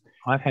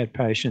 I've had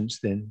patients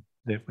then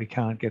that we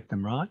can't get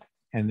them right,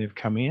 and they've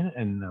come in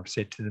and I've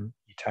said to them,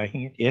 "You're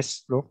taking it?"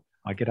 "Yes, look,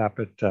 I get up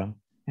at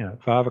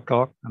 5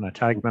 o'clock and I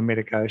take my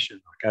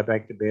medication. I go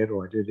back to bed,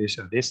 or I do this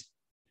or this,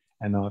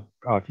 and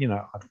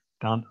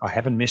I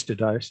haven't missed a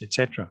dose,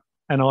 etc."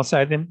 And I'll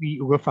say to them,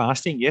 "You were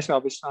fasting?" "Yes, I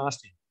was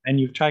fasting." "And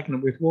you've taken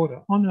it with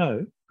water?" "Oh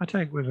no, I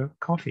take it with a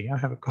coffee. I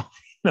have a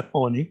coffee in the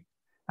morning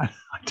and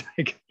I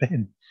take it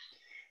then."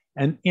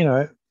 And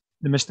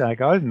the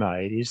mistake I've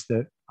made is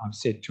that I've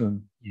said to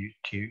them,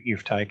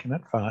 "You've taken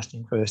it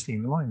fasting first thing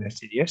in the morning." They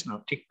said, "Yes," and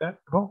I've ticked that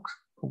box.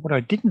 But what I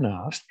didn't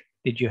ask,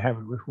 did you have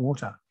it with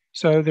water?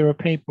 So there are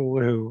people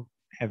who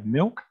have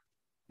milk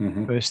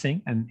first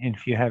thing, and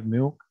if you have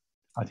milk,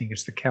 I think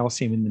it's the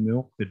calcium in the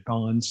milk that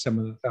binds some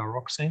of the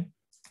thyroxine,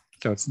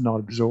 so it's not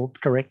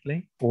absorbed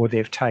correctly. Or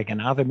they've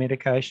taken other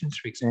medications,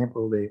 for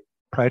example, the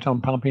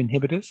proton pump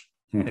inhibitors.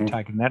 They've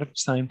taken that at the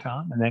same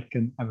time, and that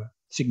can have a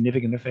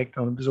significant effect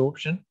on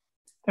absorption.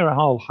 There are a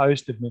whole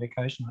host of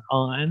medication,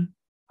 iron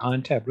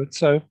tablets.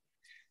 So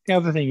the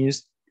other thing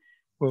is,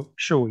 well,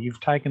 sure, you've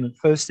taken it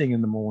first thing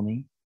in the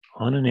morning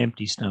on an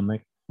empty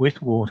stomach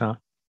with water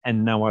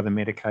and no other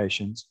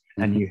medications,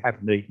 and you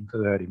haven't eaten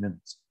for 30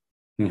 minutes.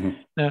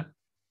 Now,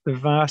 the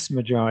vast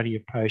majority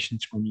of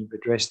patients, when you've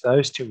addressed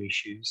those two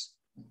issues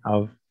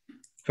of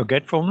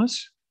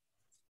forgetfulness,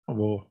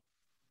 or,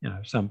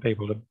 some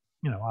people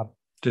are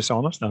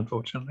dishonest,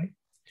 unfortunately,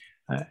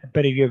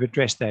 but if you've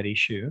addressed that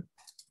issue,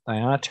 they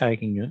are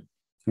taking it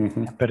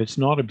but it's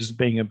not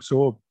being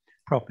absorbed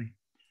properly.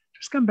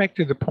 Just come back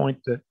to the point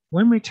that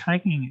when we're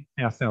taking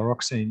our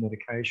thyroxine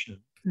medication,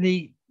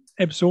 the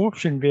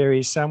absorption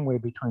varies somewhere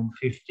between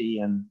 50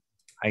 and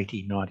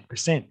 80,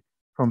 90%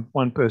 from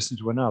one person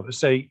to another.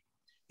 So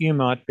you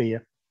might be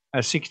a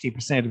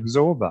 60%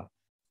 absorber.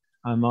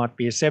 I might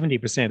be a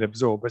 70%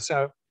 absorber.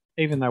 So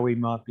even though we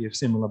might be of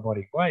similar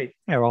body weight,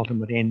 our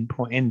ultimate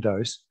end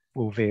dose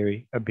will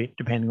vary a bit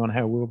depending on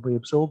how well we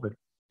absorb it.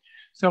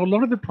 So a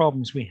lot of the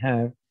problems we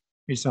have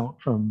result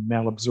from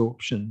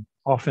malabsorption,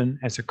 often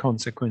as a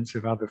consequence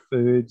of other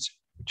foods,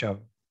 which are,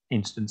 for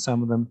instance,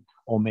 some of them,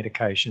 or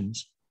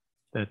medications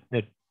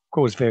that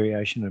cause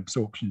variation in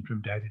absorption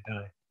from day to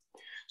day.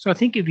 So I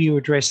think if you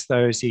address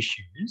those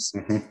issues,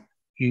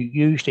 you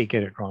usually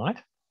get it right,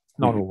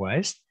 not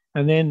always.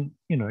 And then,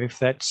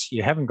 if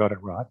you haven't got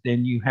it right,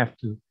 then you have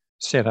to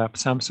set up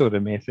some sort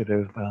of method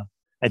of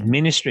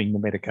administering the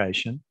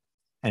medication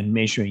and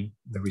measuring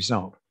the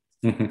result.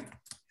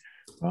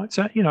 Right.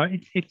 So,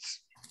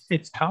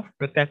 it's tough,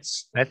 but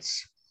that's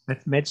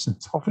medicine.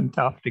 It's often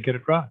tough to get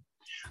it right.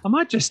 I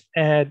might just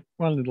add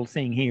one little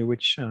thing here,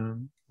 which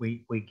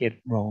we get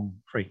wrong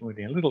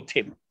frequently, a little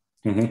tip.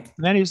 And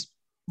that is,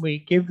 we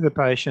give the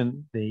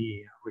patient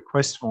the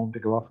request form to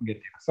go off and get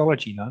their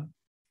pathology done.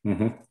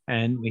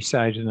 And we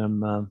say to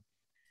them,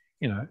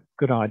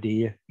 good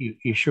idea.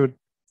 You should,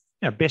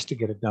 best to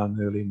get it done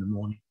early in the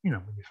morning, when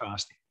you're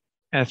fasting.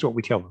 And that's what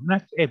we tell them.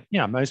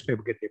 Most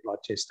people get their blood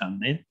test done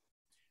then,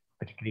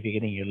 particularly if you're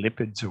getting your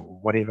lipids or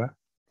whatever,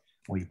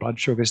 or your blood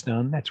sugars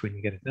done, that's when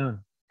you get it done.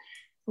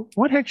 But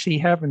what actually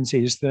happens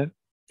is that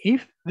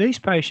if these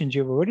patients,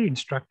 you've already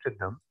instructed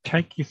them,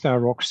 take your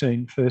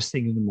thyroxine first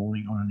thing in the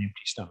morning on an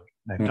empty stomach.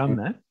 They've done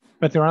that,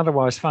 but they're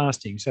otherwise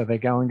fasting. So they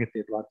go and get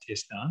their blood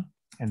test done,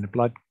 and the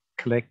blood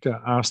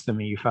collector asks them,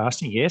 are you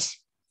fasting? Yes.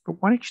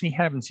 But what actually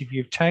happens if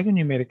you've taken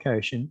your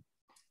medication,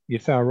 your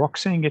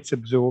thyroxine gets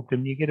absorbed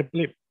and you get a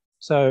blip.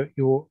 So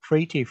your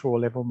free T4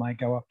 level may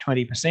go up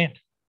 20%.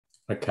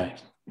 Okay.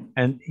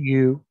 And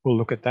you will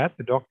look at that,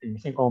 the doctor, and you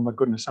think, oh my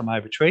goodness, I'm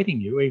over-treating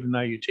you, even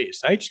though your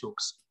TSH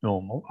looks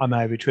normal. I'm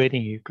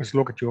over-treating you because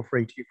look at your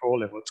free T4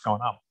 level, it's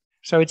gone up.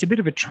 So it's a bit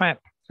of a trap.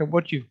 So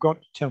what you've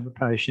got to tell the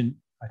patient,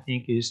 I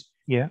think, is,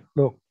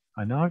 look,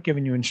 I know I've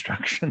given you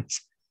instructions.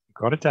 You've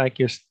got to take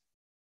your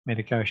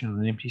medication on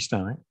an empty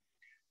stomach.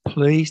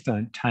 Please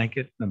don't take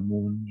it the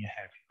morning you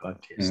have your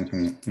blood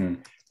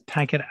test.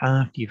 Take it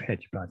after you've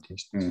had your blood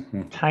test.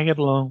 Take it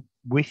along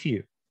with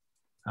you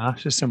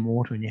after some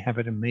water, and you have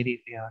it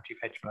immediately after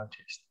you've had your blood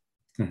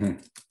test.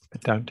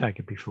 But don't take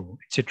it before.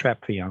 It's a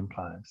trap for young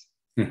players.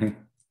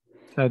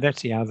 So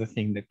that's the other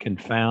thing that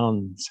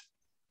confounds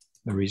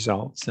the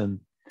results and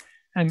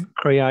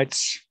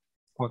creates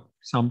what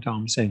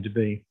sometimes seem to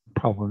be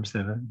problems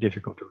that are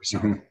difficult to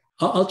resolve.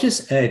 I'll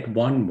just add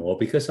one more,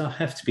 because I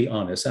have to be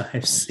honest, I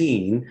have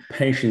seen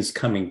patients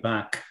coming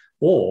back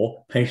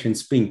or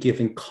patients being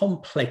given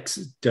complex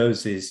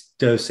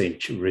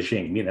dosage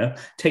regime,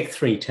 take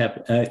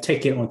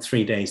it on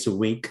 3 days a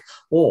week,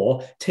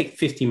 or take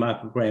 50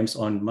 micrograms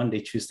on Monday,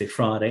 Tuesday,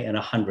 Friday, and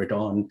 100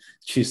 on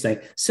Tuesday.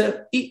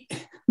 So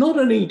not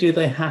only do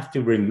they have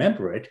to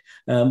remember it,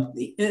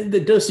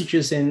 the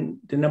dosages and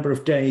the number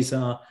of days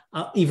are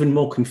even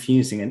more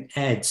confusing and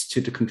adds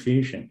to the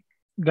confusion.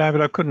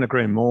 David, I couldn't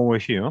agree more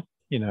with you.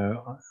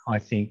 I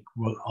think,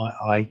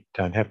 I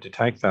don't have to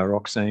take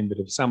thyroxine, but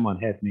if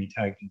someone had me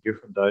taking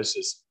different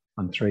doses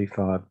on 3,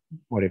 5,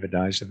 whatever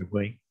days of the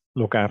week,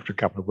 look, after a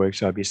couple of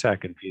weeks, I'd be so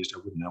confused I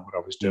wouldn't know what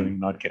I was doing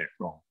and I'd get it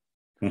wrong.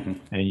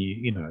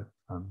 And,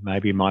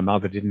 maybe my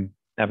mother didn't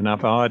have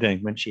enough iodine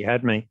when she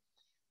had me.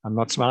 I'm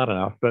not smart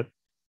enough, but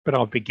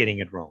I'll be getting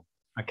it wrong.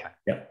 Okay.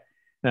 Yep.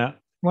 Now,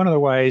 one of the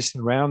ways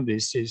around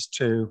this is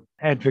to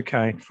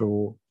advocate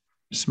for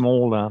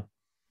smaller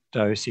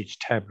dosage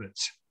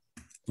tablets.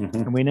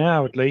 And we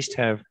now at least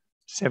have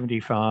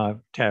 75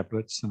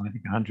 tablets and I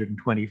think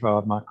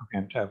 125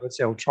 microgram tablets.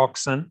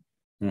 L-troxin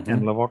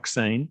and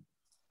Lavoxine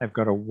have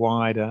got a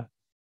wider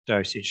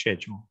dosage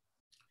schedule.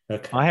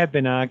 Okay. I have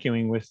been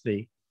arguing with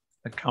the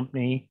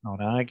company,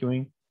 not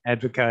arguing,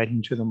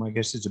 advocating to them, I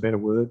guess is a better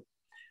word.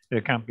 They're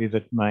a company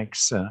that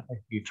makes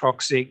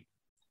Eutroxic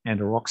and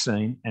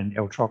Oroxine and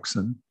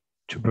L-troxin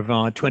to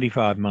provide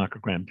 25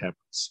 microgram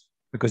tablets.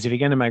 Because if you're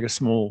going to make a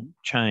small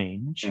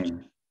change,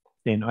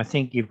 then I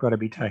think you've got to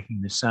be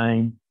taking the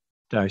same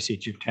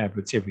dosage of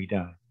tablets every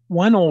day.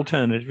 One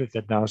alternative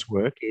that does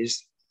work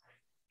is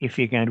if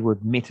you're going to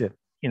admit it,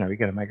 you're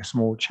going to make a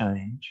small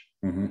change.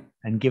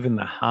 And given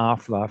the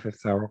half-life of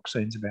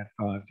thyroxine is about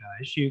 5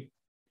 days,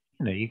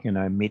 you can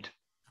omit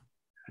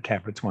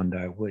tablets 1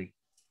 day a week.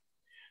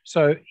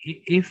 So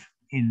if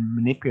in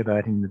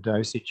manipulating the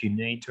dosage you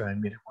need to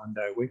omit it 1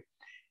 day a week,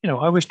 I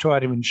always try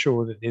to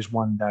ensure that there's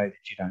 1 day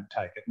that you don't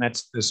take it. And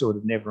that's the sort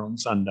of never on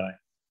Sunday.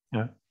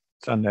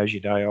 Sunday's your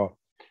day off.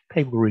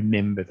 People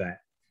remember that.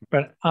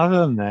 But other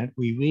than that,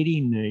 we really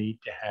need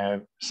to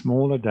have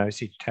smaller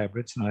dosage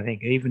tablets, and I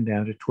think even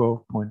down to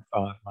 12.5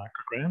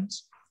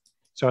 micrograms.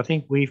 So I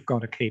think we've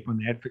got to keep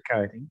on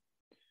advocating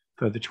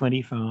for the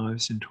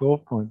 25s and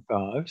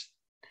 12.5s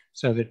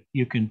so that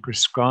you can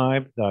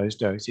prescribe those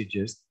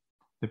dosages.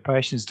 The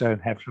patients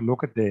don't have to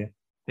look at their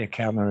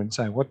calendar and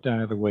say, what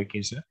day of the week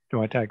is it?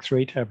 Do I take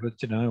 3 tablets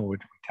today, or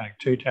do we take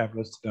 2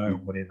 tablets today, or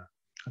whatever?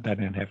 They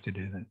don't have to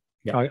do that.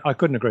 Yeah. I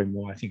couldn't agree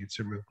more. I think it's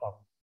a real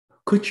problem.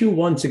 Could you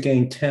once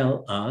again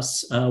tell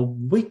us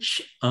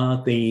which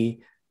are the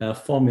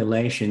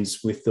formulations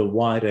with the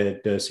wider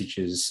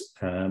dosages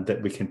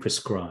that we can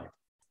prescribe?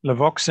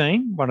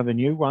 Lavoxine, one of the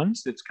new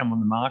ones that's come on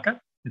the market,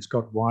 it's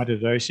got wider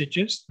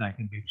dosages. They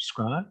can be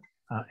prescribed.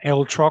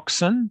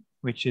 L-troxin,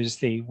 which is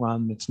the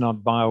one that's not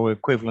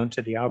bioequivalent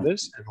to the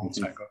others, and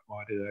also got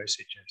wider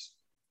dosages.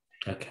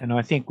 Okay. And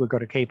I think we've got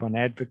to keep on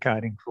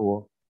advocating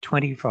for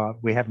 25.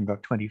 We haven't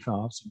got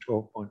 25s and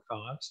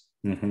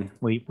 12.5s.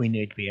 We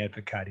need to be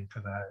advocating for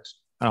those.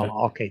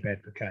 I'll keep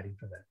advocating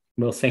for that.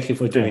 Well, thank you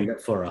for doing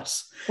that for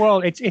us. Well,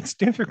 it's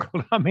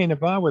difficult. I mean,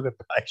 if I were the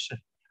patient,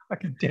 I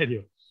can tell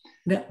you,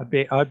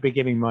 I'd be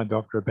giving my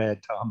doctor a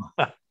bad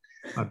time.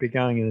 I'd be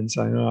going in and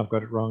saying, I've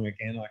got it wrong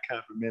again. I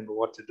can't remember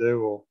what to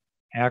do, or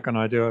how can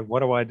I do it? What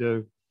do I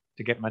do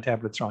to get my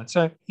tablets right?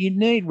 So you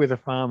need, with a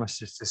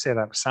pharmacist, to set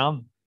up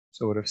some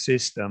sort of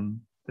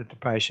system that the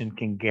patient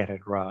can get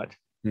it right,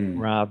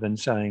 rather than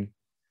saying,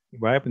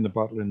 you open the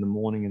bottle in the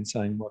morning and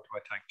saying, what do I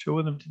take, 2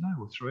 of them today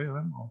or 3 of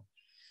them?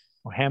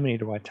 Or how many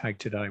do I take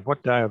today?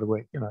 What day of the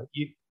week?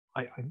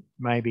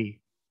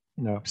 Maybe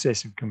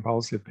obsessive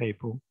compulsive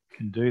people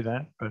can do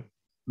that, but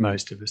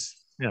most of us,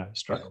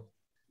 struggle.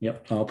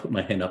 Yep, I'll put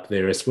my hand up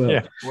there as well.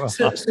 Yeah, well,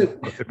 so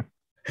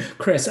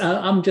Chris,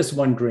 I'm just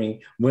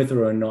wondering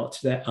whether or not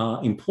there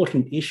are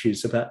important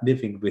issues about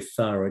living with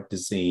thyroid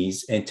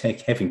disease and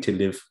taking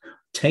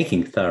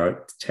thyroid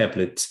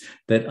tablets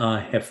that I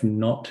have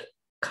not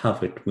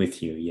covered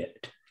with you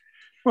yet.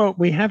 Well,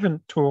 we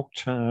haven't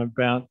talked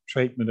about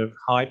treatment of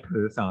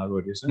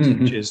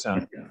hyperthyroidism, which is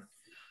a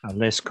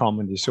less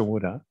common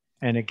disorder.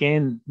 And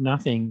again,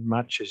 nothing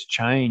much has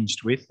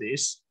changed with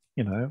this.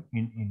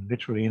 In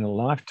literally in a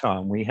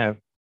lifetime, we have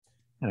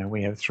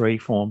 3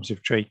 forms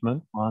of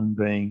treatment. One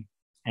being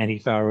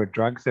antithyroid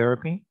drug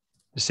therapy,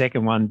 the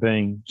second one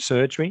being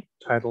surgery,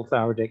 total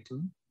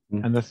thyroidectomy,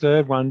 and the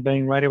third one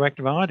being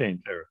radioactive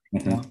iodine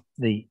therapy.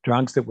 The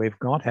drugs that we've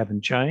got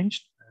haven't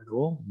changed at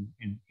all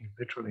in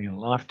literally in a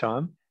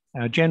lifetime.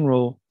 Our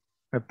general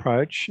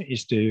approach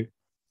is to,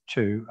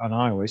 and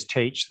I always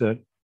teach that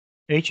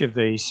each of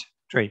these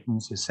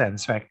treatments is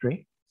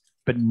satisfactory,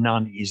 but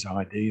none is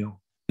ideal.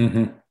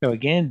 So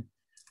again,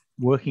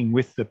 working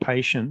with the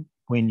patient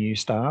when you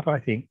start, I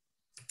think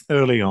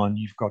early on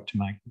you've got to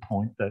make the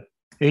point that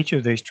each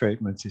of these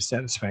treatments is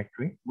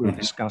satisfactory. We'll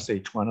discuss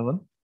each one of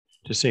them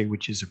to see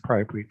which is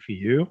appropriate for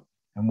you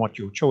and what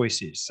your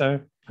choice is.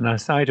 So, and I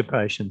say to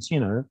patients,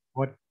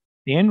 what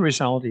the end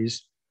result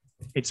is,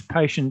 it's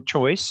patient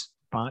choice,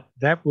 but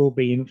that will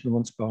be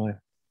influenced by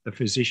the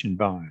physician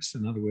bias.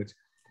 In other words,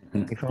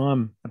 if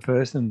I'm a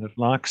person that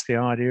likes the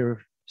idea of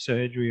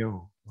surgery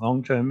or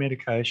long-term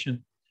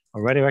medication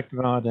or radioactive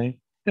iodine,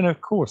 then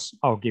of course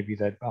I'll give you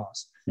that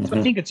bias. So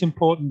I think it's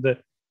important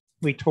that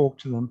we talk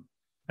to them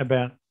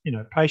about,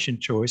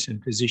 patient choice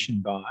and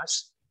physician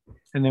bias,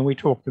 and then we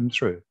talk them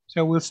through.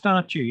 So we'll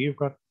start you. You've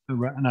got an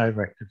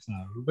overactive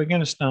thyroid. We're going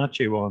to start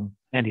you on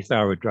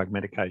antithyroid drug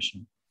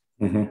medication.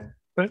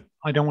 But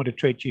I don't want to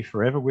treat you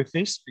forever with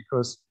this,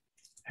 because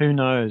who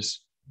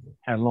knows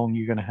how long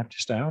you're going to have to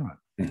stay on it.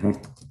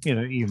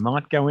 You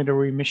might go into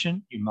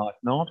remission, you might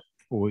not,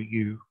 or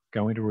you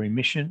go into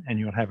remission and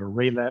you'll have a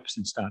relapse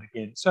and start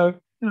again. So,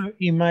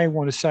 you may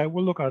want to say,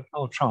 well, look,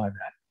 I'll try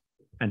that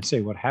and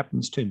see what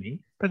happens to me,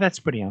 but that's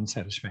pretty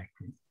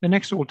unsatisfactory. The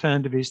next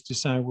alternative is to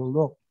say, well,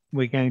 look,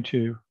 we're going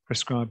to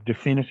prescribe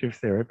definitive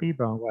therapy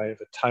by way of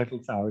a total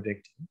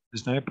thyroidectomy.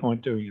 There's no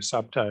point doing a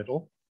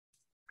subtotal,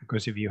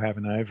 because if you have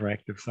an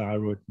overactive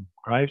thyroid and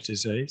Graves'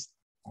 disease,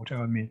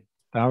 autoimmune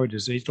thyroid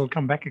disease, it'll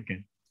come back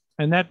again.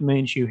 And that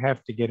means you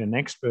have to get an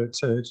expert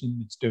surgeon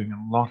that's doing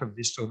a lot of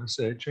this sort of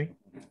surgery.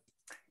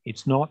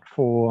 It's not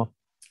for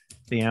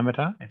the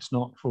amateur. It's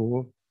not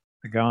for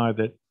the guy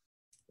that,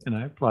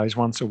 plays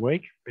once a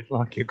week, a bit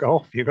like your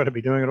golf. You've got to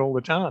be doing it all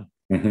the time.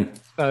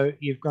 So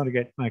you've got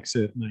to make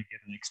certain they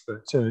get an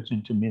expert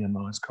surgeon to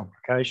minimise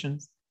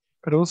complications,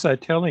 but also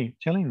telling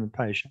the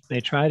patient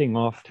they're trading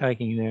off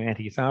taking their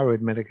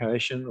antithyroid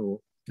medication, or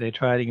they're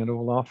trading it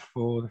all off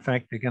for the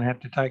fact they're going to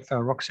have to take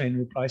thyroxine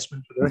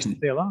replacement for the rest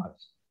of their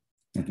lives,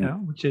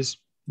 which is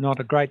not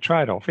a great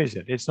trade-off, is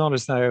it? It's not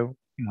as though,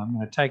 I'm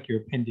going to take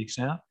your appendix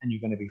out and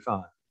you're going to be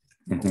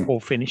fine,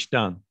 all finished,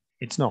 done.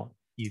 It's not.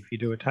 If you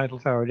do a total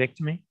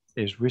thyroidectomy,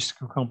 there's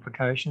risk of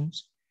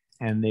complications,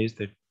 and there's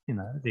the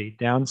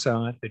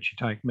downside that you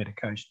take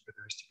medication for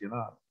the rest of your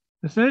life.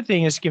 The third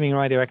thing is giving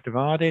radioactive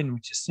iodine,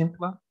 which is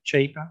simpler,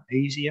 cheaper,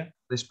 easier,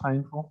 less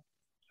painful.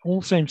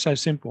 All seems so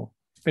simple.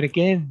 But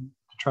again,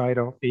 the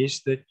trade-off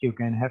is that you're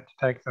going to have to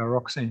take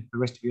thyroxine for the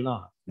rest of your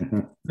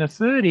life. The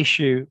third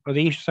issue,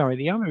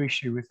 the other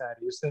issue with that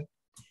is that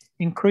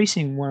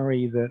increasing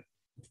worry that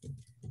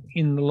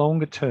in the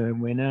longer term,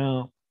 we're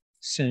now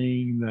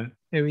seeing that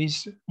there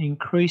is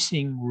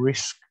increasing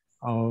risk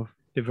of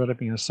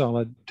developing a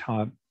solid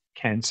type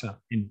cancer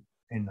in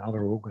in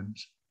other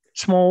organs.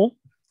 Small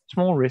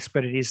risk,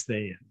 but it is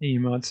there. You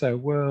might say,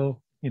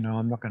 well,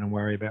 I'm not going to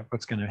worry about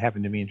what's going to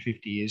happen to me in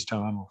 50 years'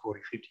 time or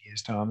 40, 50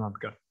 years' time. I've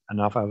got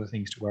enough other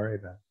things to worry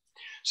about.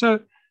 So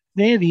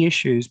they're the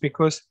issues,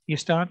 because you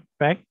come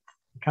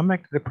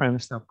back to the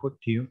premise I'll put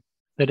to you,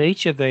 that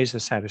each of these are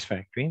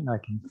satisfactory and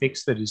they can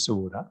fix the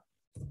disorder,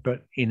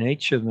 but in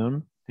each of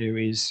them there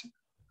is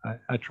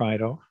a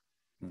trade-off,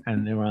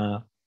 and there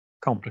are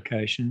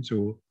complications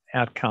or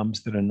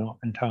outcomes that are not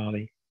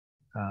entirely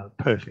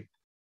perfect.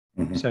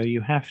 Mm-hmm. So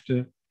you have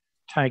to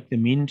take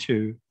them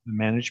into the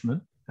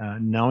management,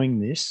 knowing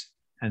this,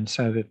 and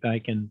so that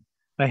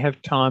they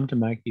have time to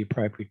make the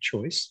appropriate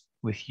choice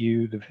with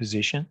you, the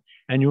physician,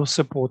 and you'll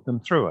support them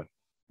through it.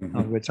 Mm-hmm. In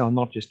other words, I'll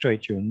not just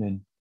treat you and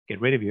then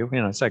get rid of you,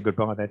 say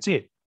goodbye, that's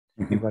it.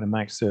 Mm-hmm. You've got to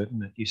make certain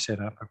that you set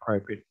up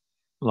appropriate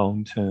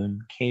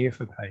long-term care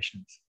for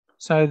patients.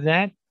 So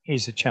that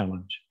is a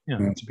challenge.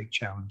 It's a big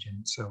challenge in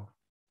itself.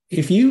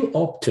 If you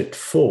opted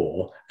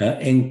for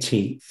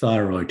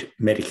anti-thyroid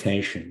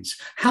medications,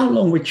 how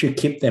long would you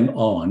keep them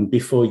on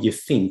before you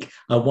think,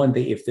 I wonder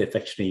if they've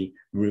actually,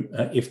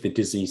 if the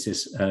disease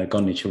has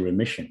gone into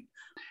remission?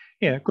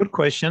 Yeah, good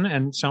question,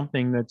 and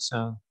something that's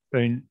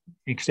been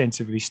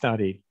extensively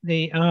studied.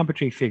 The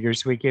arbitrary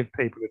figures, we give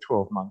people a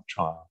 12-month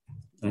trial.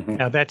 Mm-hmm.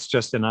 Now, that's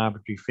just an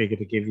arbitrary figure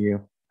to give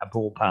you a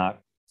ballpark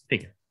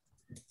figure.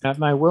 Now, it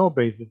may well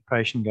be that the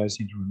patient goes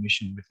into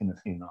remission within a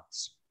few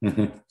months.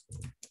 Mm-hmm.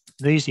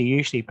 These are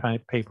usually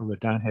people that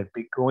don't have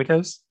big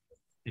goiters.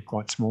 They're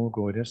quite small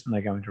goiters, and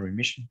they go into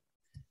remission.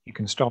 You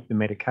can stop the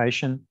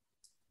medication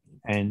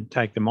and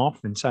take them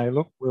off and say,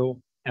 look,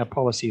 our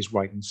policy is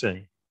wait and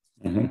see.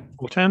 Mm-hmm.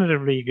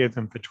 Alternatively, you give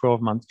them for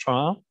 12-month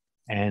trial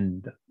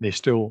and they're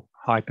still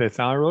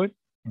hyperthyroid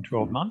in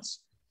 12 months.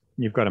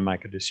 You've got to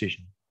make a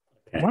decision.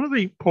 Okay. One of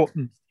the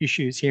important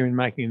issues here in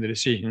making the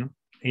decision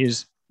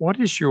is, what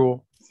is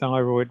your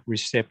thyroid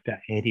receptor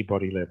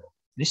antibody level?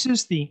 This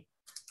is the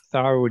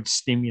thyroid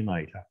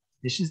stimulator.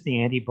 This is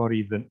the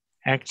antibody that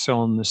acts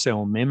on the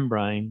cell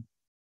membrane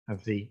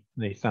of the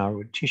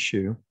thyroid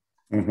tissue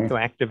Mm-hmm. to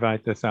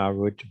activate the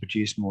thyroid to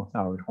produce more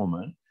thyroid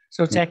hormone.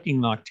 So it's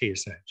acting like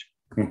TSH.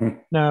 Mm-hmm.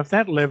 Now, if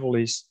that level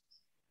is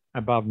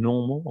above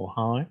normal or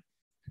high,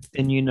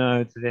 then you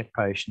know that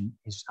patient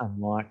is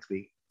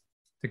unlikely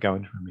to go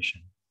into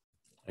remission.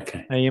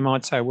 Okay. Now, you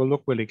might say, well,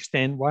 look, why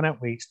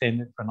don't we extend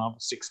it for another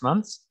 6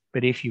 months?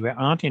 But if you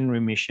aren't in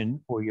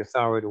remission, or your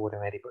thyroid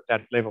antibody,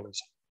 that level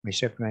is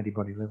receptor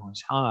antibody level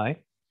is high,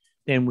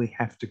 then we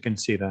have to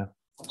consider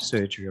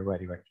surgery or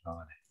radioactive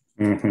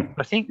iodine. Mm-hmm.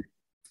 I think,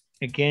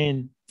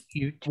 again,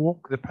 you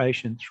walk the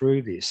patient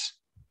through this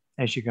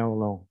as you go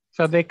along,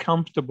 so they're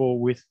comfortable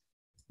with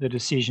the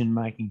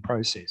decision-making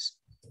process.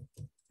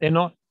 They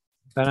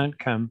don't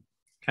come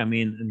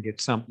in and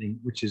get something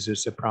which is a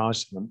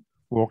surprise to them,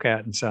 walk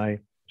out and say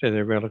to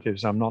their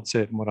relatives, I'm not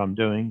certain what I'm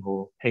doing,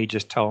 or he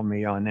just told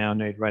me I now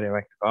need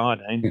radioactive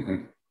iodine. Mm-hmm.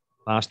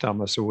 Last time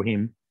I saw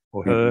him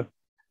or her,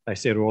 they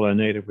said all I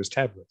needed was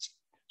tablets.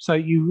 So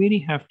you really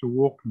have to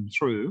walk them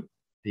through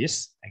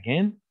this.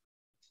 Again,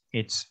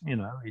 it's,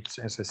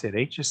 as I said,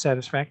 each is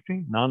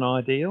satisfactory, none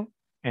ideal,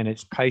 and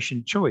it's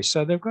patient choice.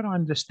 So they've got to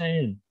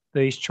understand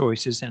these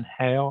choices and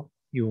how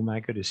you'll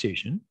make a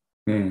decision,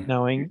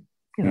 knowing,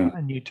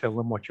 and you tell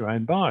them what your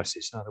own bias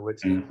is. In other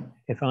words,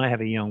 if I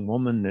have a young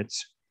woman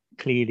that's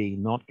clearly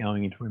not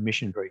going into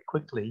remission very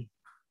quickly,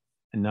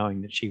 and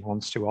knowing that she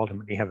wants to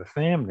ultimately have a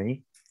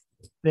family,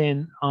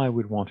 then I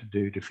would want to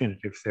do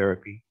definitive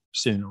therapy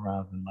sooner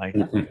rather than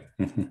later,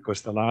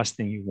 because the last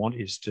thing you want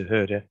is to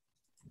her to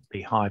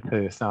be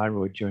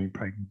hyperthyroid during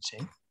pregnancy.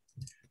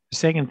 The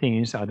second thing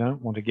is, I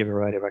don't want to give her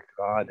radioactive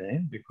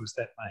iodine, because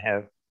that may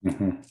have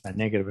a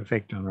negative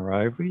effect on her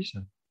ovaries,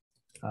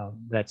 and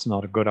that's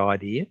not a good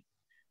idea.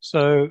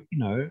 So,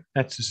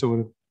 that's the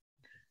sort of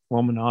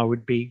woman I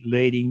would be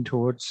leading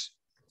towards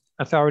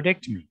a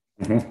thyroidectomy.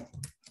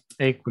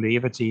 Equally,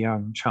 if it's a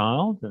young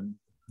child, and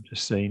I've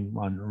just seen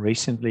one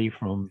recently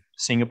from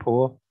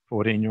Singapore,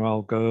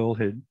 14-year-old girl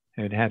who'd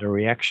had a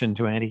reaction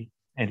to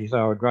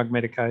anti-thyroid drug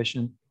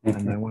medication,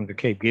 and they wanted to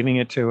keep giving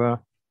it to her.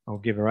 I'll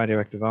give her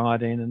radioactive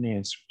iodine, and the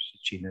answer was that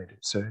she needed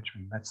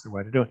surgery. That's the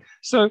way to do it.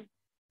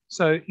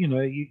 So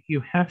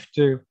you have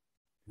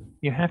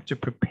to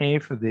prepare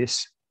for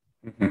this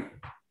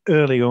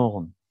early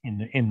on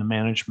in the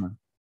management.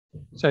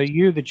 So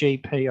you, the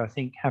GP, I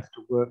think, have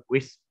to work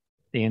with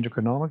the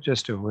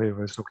endocrinologist or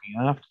whoever's looking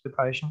after the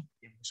patient,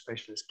 giving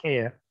specialist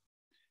care,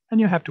 and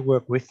you have to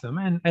work with them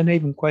and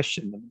even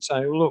question them and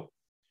say, look,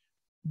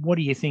 what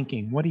are you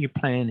thinking? What are you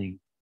planning?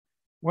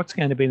 What's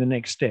going to be the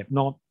next step?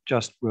 Not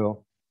just,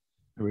 well,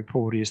 the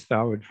report is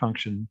thyroid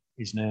function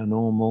is now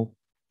normal,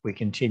 we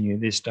continue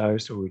this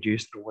dose or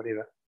reduce it or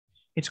whatever.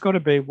 It's got to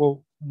be,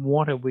 well,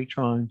 what are we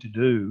trying to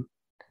do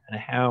and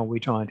how are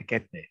we trying to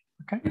get there?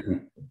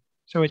 Okay.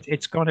 So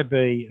it's got to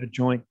be a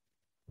joint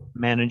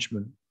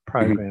management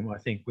program, I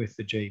think, with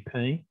the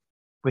GP,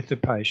 with the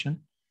patient,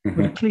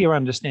 with a clear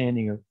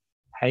understanding of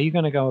how you're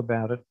going to go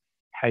about it,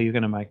 how you're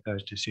going to make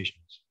those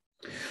decisions.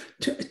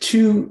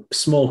 Two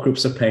small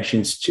groups of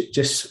patients,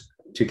 just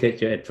to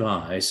get your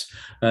advice.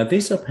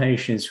 These are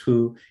patients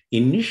who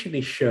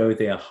initially show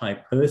they are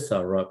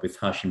hyperthyroid with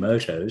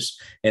Hashimoto's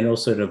and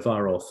also the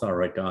viral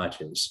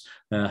thyroiditis.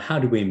 How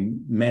do we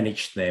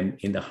manage them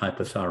in the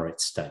hyperthyroid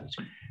state?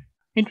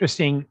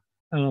 Interesting,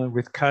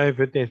 with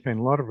COVID, there's been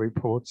a lot of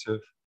reports of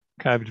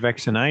COVID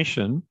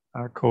vaccination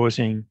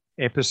causing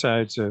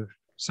episodes of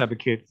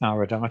subacute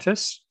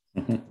thyroiditis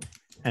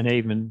and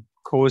even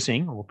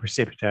causing or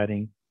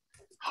precipitating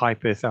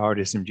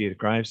hyperthyroidism due to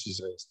Graves'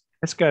 disease.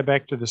 Let's go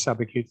back to the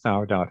subacute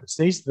thyroiditis.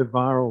 These are the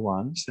viral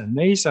ones, and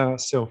these are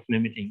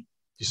self-limiting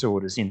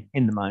disorders in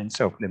the main,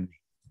 self-limiting.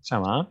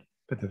 Some aren't,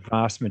 but the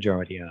vast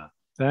majority are.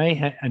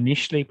 They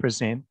initially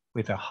present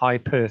with a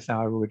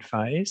hyperthyroid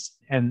phase,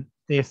 and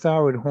their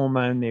thyroid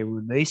hormone they're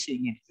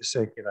releasing into the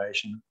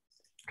circulation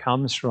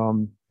comes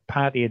from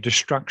partly a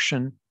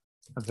destruction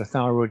of the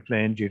thyroid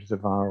gland due to the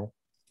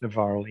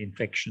viral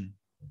infection.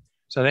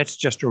 So that's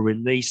just a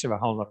release of a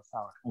whole lot of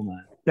thyroid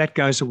hormone. That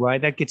goes away,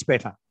 that gets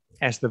better.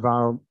 As the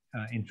viral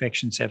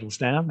infection settles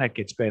down, that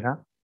gets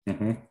better.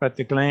 But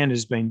the gland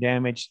has been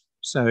damaged,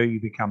 so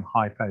you become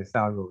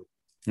hypothyroid.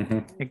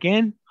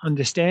 Again,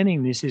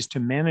 understanding this is to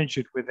manage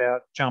it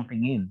without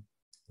jumping in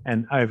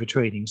and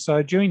over-treating.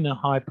 So during the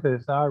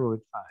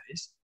hyperthyroid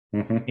phase,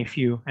 if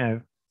you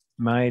have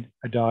made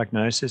a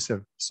diagnosis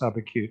of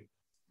subacute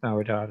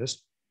thyroiditis,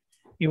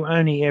 you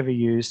only ever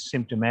use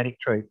symptomatic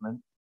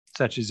treatment,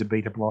 such as a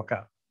beta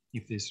blocker,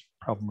 if there's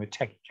a problem with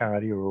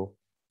tachycardia or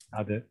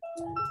other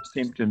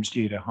symptoms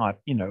due to a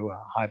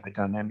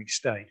hyperdynamic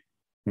state.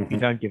 You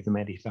don't give them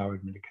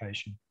antithyroid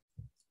medication.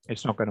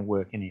 It's not going to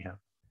work anyhow.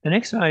 The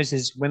next phase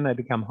is when they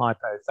become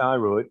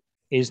hypothyroid,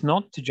 is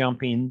not to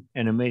jump in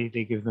and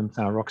immediately give them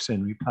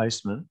thyroxine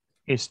replacement.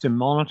 It's to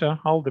monitor,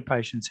 hold the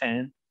patient's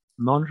hand,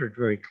 monitor it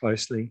very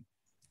closely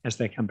as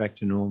they come back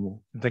to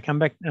normal. If they come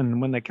back,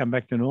 and when they come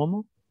back to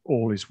normal,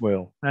 all is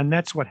well. And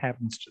that's what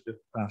happens to the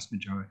vast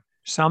majority.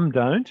 Some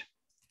don't.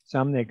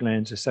 Some, their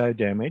glands are so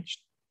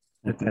damaged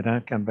that they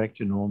don't come back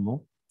to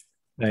normal.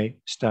 They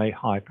stay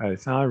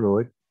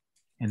hypothyroid.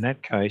 In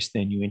that case,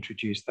 then you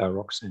introduce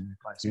thyroxine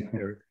replacement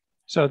therapy.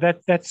 So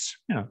that's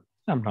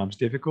sometimes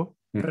difficult,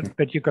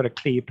 but you've got a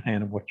clear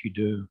plan of what you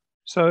do.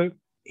 So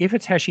if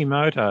it's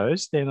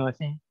Hashimoto's, then I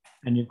think,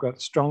 and you've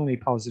got strongly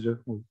positive,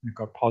 you've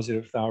got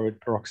positive thyroid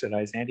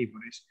peroxidase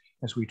antibodies,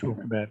 as we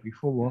talked about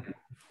before,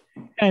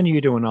 and you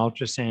do an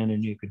ultrasound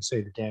and you can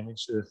see the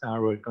damage to the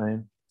thyroid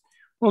gland,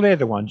 well, they're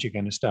the ones you're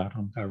going to start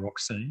on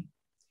thyroxine.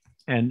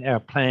 And our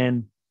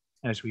plan,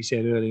 as we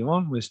said early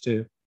on, was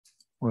to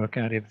work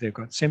out if they've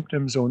got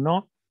symptoms or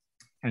not,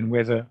 and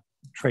whether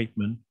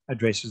treatment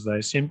addresses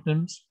those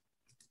symptoms.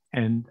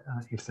 And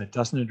if that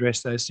doesn't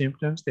address those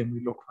symptoms, then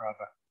we look for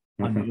other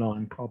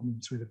underlying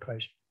problems with the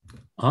patient.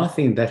 I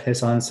think that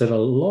has answered a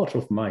lot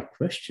of my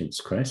questions,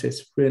 Chris.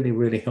 It's really,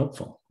 really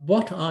helpful.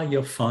 What are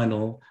your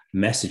final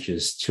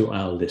messages to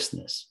our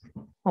listeners?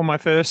 Well, my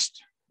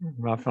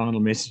final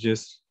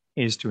messages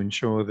is to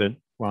ensure that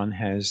one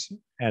has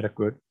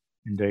adequate,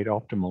 indeed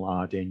optimal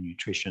iodine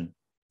nutrition.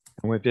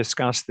 And we've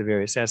discussed the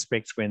various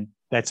aspects when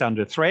that's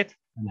under threat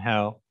and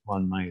how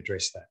one may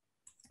address that.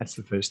 That's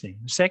the first thing.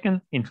 The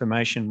second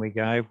information we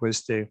gave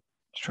was the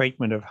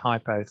treatment of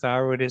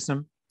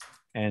hypothyroidism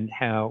and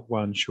how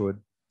one should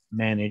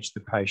manage the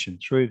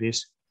patient through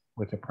this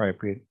with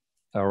appropriate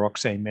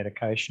thyroxine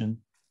medication,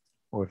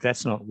 or if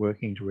that's not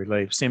working, to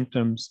relieve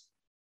symptoms,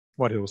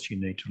 what else you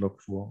need to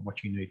look for,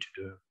 what you need to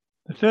do.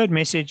 The third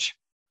message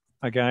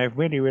I gave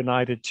really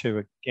related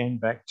to, again,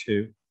 back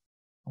to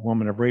a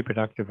woman of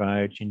reproductive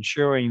age,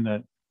 ensuring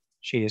that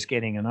she is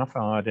getting enough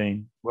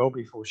iodine well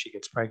before she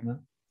gets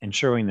pregnant,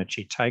 ensuring that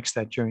she takes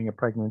that during a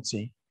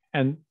pregnancy,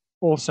 and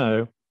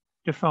also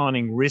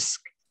defining risk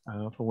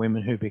for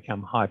women who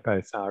become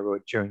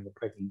hypothyroid during the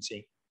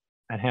pregnancy,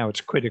 and how it's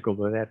critical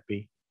that that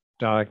be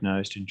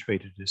diagnosed and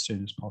treated as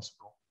soon as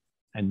possible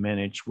and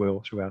managed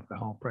well throughout the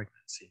whole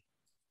pregnancy.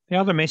 The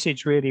other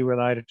message really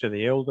related to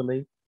the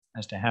elderly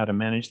as to how to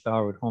manage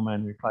thyroid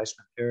hormone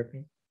replacement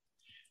therapy.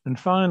 And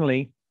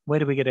finally, where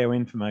do we get our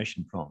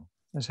information from?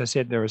 As I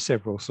said, there are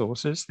several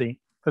sources.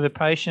 For the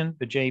patient,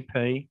 the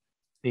GP,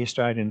 the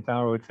Australian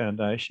Thyroid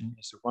Foundation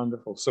is a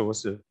wonderful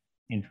source of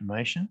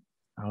information,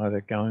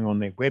 either going on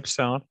their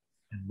website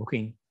and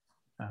looking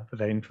for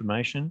that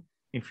information.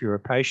 If you're a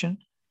patient,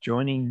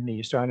 joining the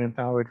Australian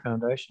Thyroid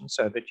Foundation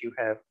so that you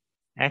have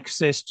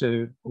access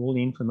to all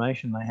the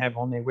information they have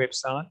on their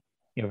website.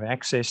 You have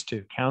access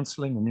to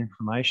counselling and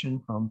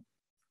information from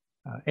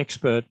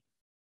expert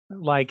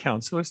lay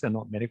counsellors. They're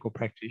not medical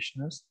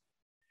practitioners.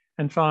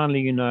 And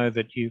finally, you know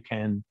that you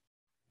can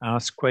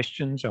ask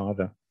questions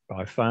either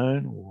by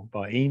phone or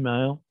by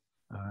email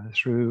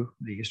through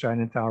the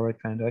Australian Thyroid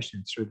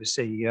Foundation, through the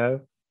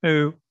CEO,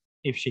 who,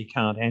 if she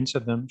can't answer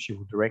them, she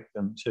will direct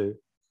them to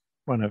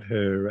one of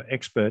her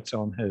experts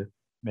on her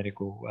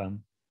medical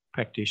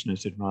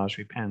practitioners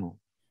advisory panel.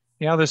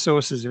 The other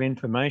sources of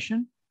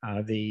information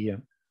are the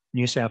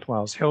New South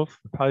Wales Health,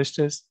 the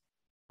posters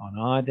on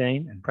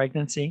iodine and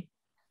pregnancy.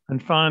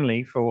 And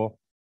finally, for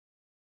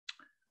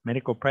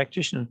medical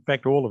practitioners, in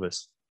fact, all of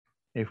us,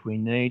 if we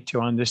need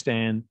to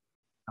understand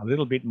a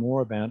little bit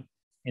more about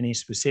any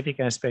specific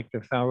aspect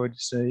of thyroid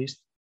disease,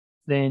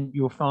 then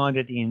you'll find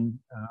it in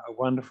a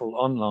wonderful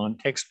online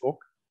textbook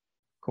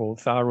called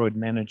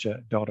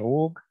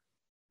thyroidmanager.org.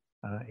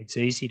 It's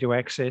easy to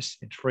access,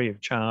 it's free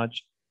of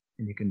charge,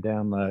 and you can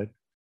download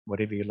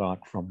whatever you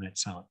like from that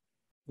site.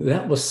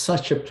 That was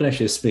such a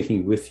pleasure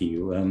speaking with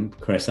you,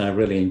 Chris. I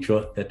really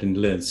enjoyed that and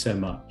learned so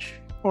much.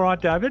 All right,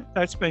 David,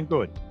 that's been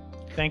good.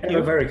 Thank you.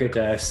 Have a very good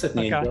day. I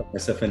certainly enjoyed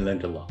myself and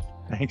learned a lot.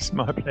 Thanks,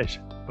 my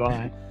pleasure.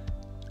 Bye.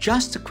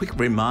 Just a quick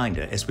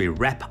reminder as we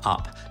wrap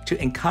up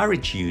to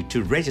encourage you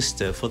to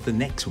register for the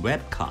next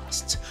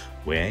webcast,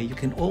 where you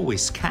can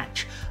always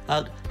catch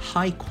a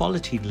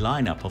high-quality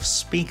lineup of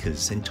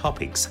speakers and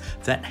topics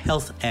that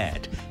Health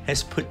Ed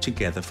has put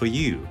together for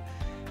you.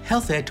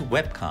 Health Ed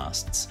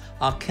webcasts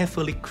are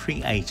carefully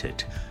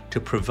created to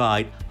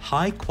provide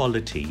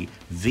high-quality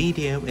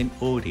video and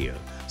audio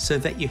so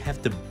that you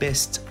have the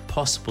best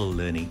possible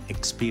learning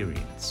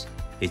experience.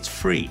 It's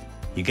free,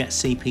 you get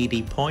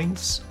CPD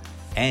points,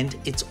 and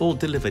it's all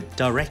delivered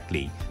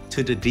directly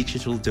to the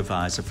digital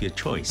device of your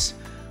choice,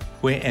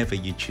 wherever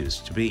you choose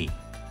to be.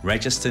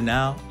 Register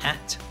now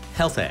at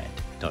healthed.com.au.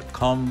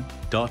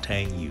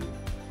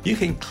 You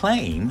can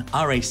claim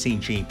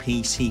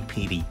RACGP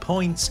CPD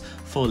points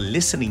for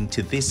listening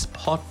to this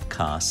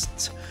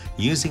podcast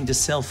using the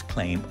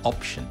self-claim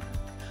option.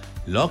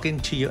 Log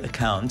into your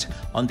account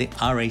on the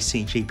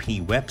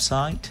RACGP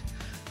website,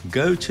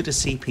 go to the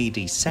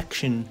CPD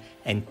section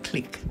and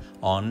click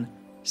on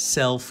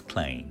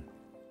self-claim.